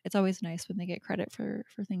is, it's always nice when they get credit for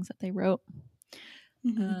things that they wrote.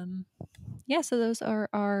 Mhm. Um, yeah, so those are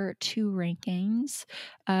our two rankings,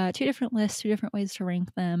 two different lists, two different ways to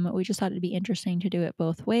rank them. We just thought it'd be interesting to do it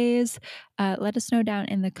both ways. Let us know down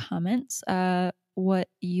in the comments what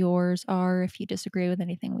yours are, if you disagree with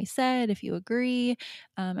anything we said, if you agree.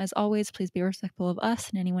 As always, please be respectful of us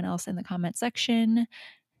and anyone else in the comment section.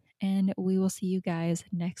 And we will see you guys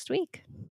next week.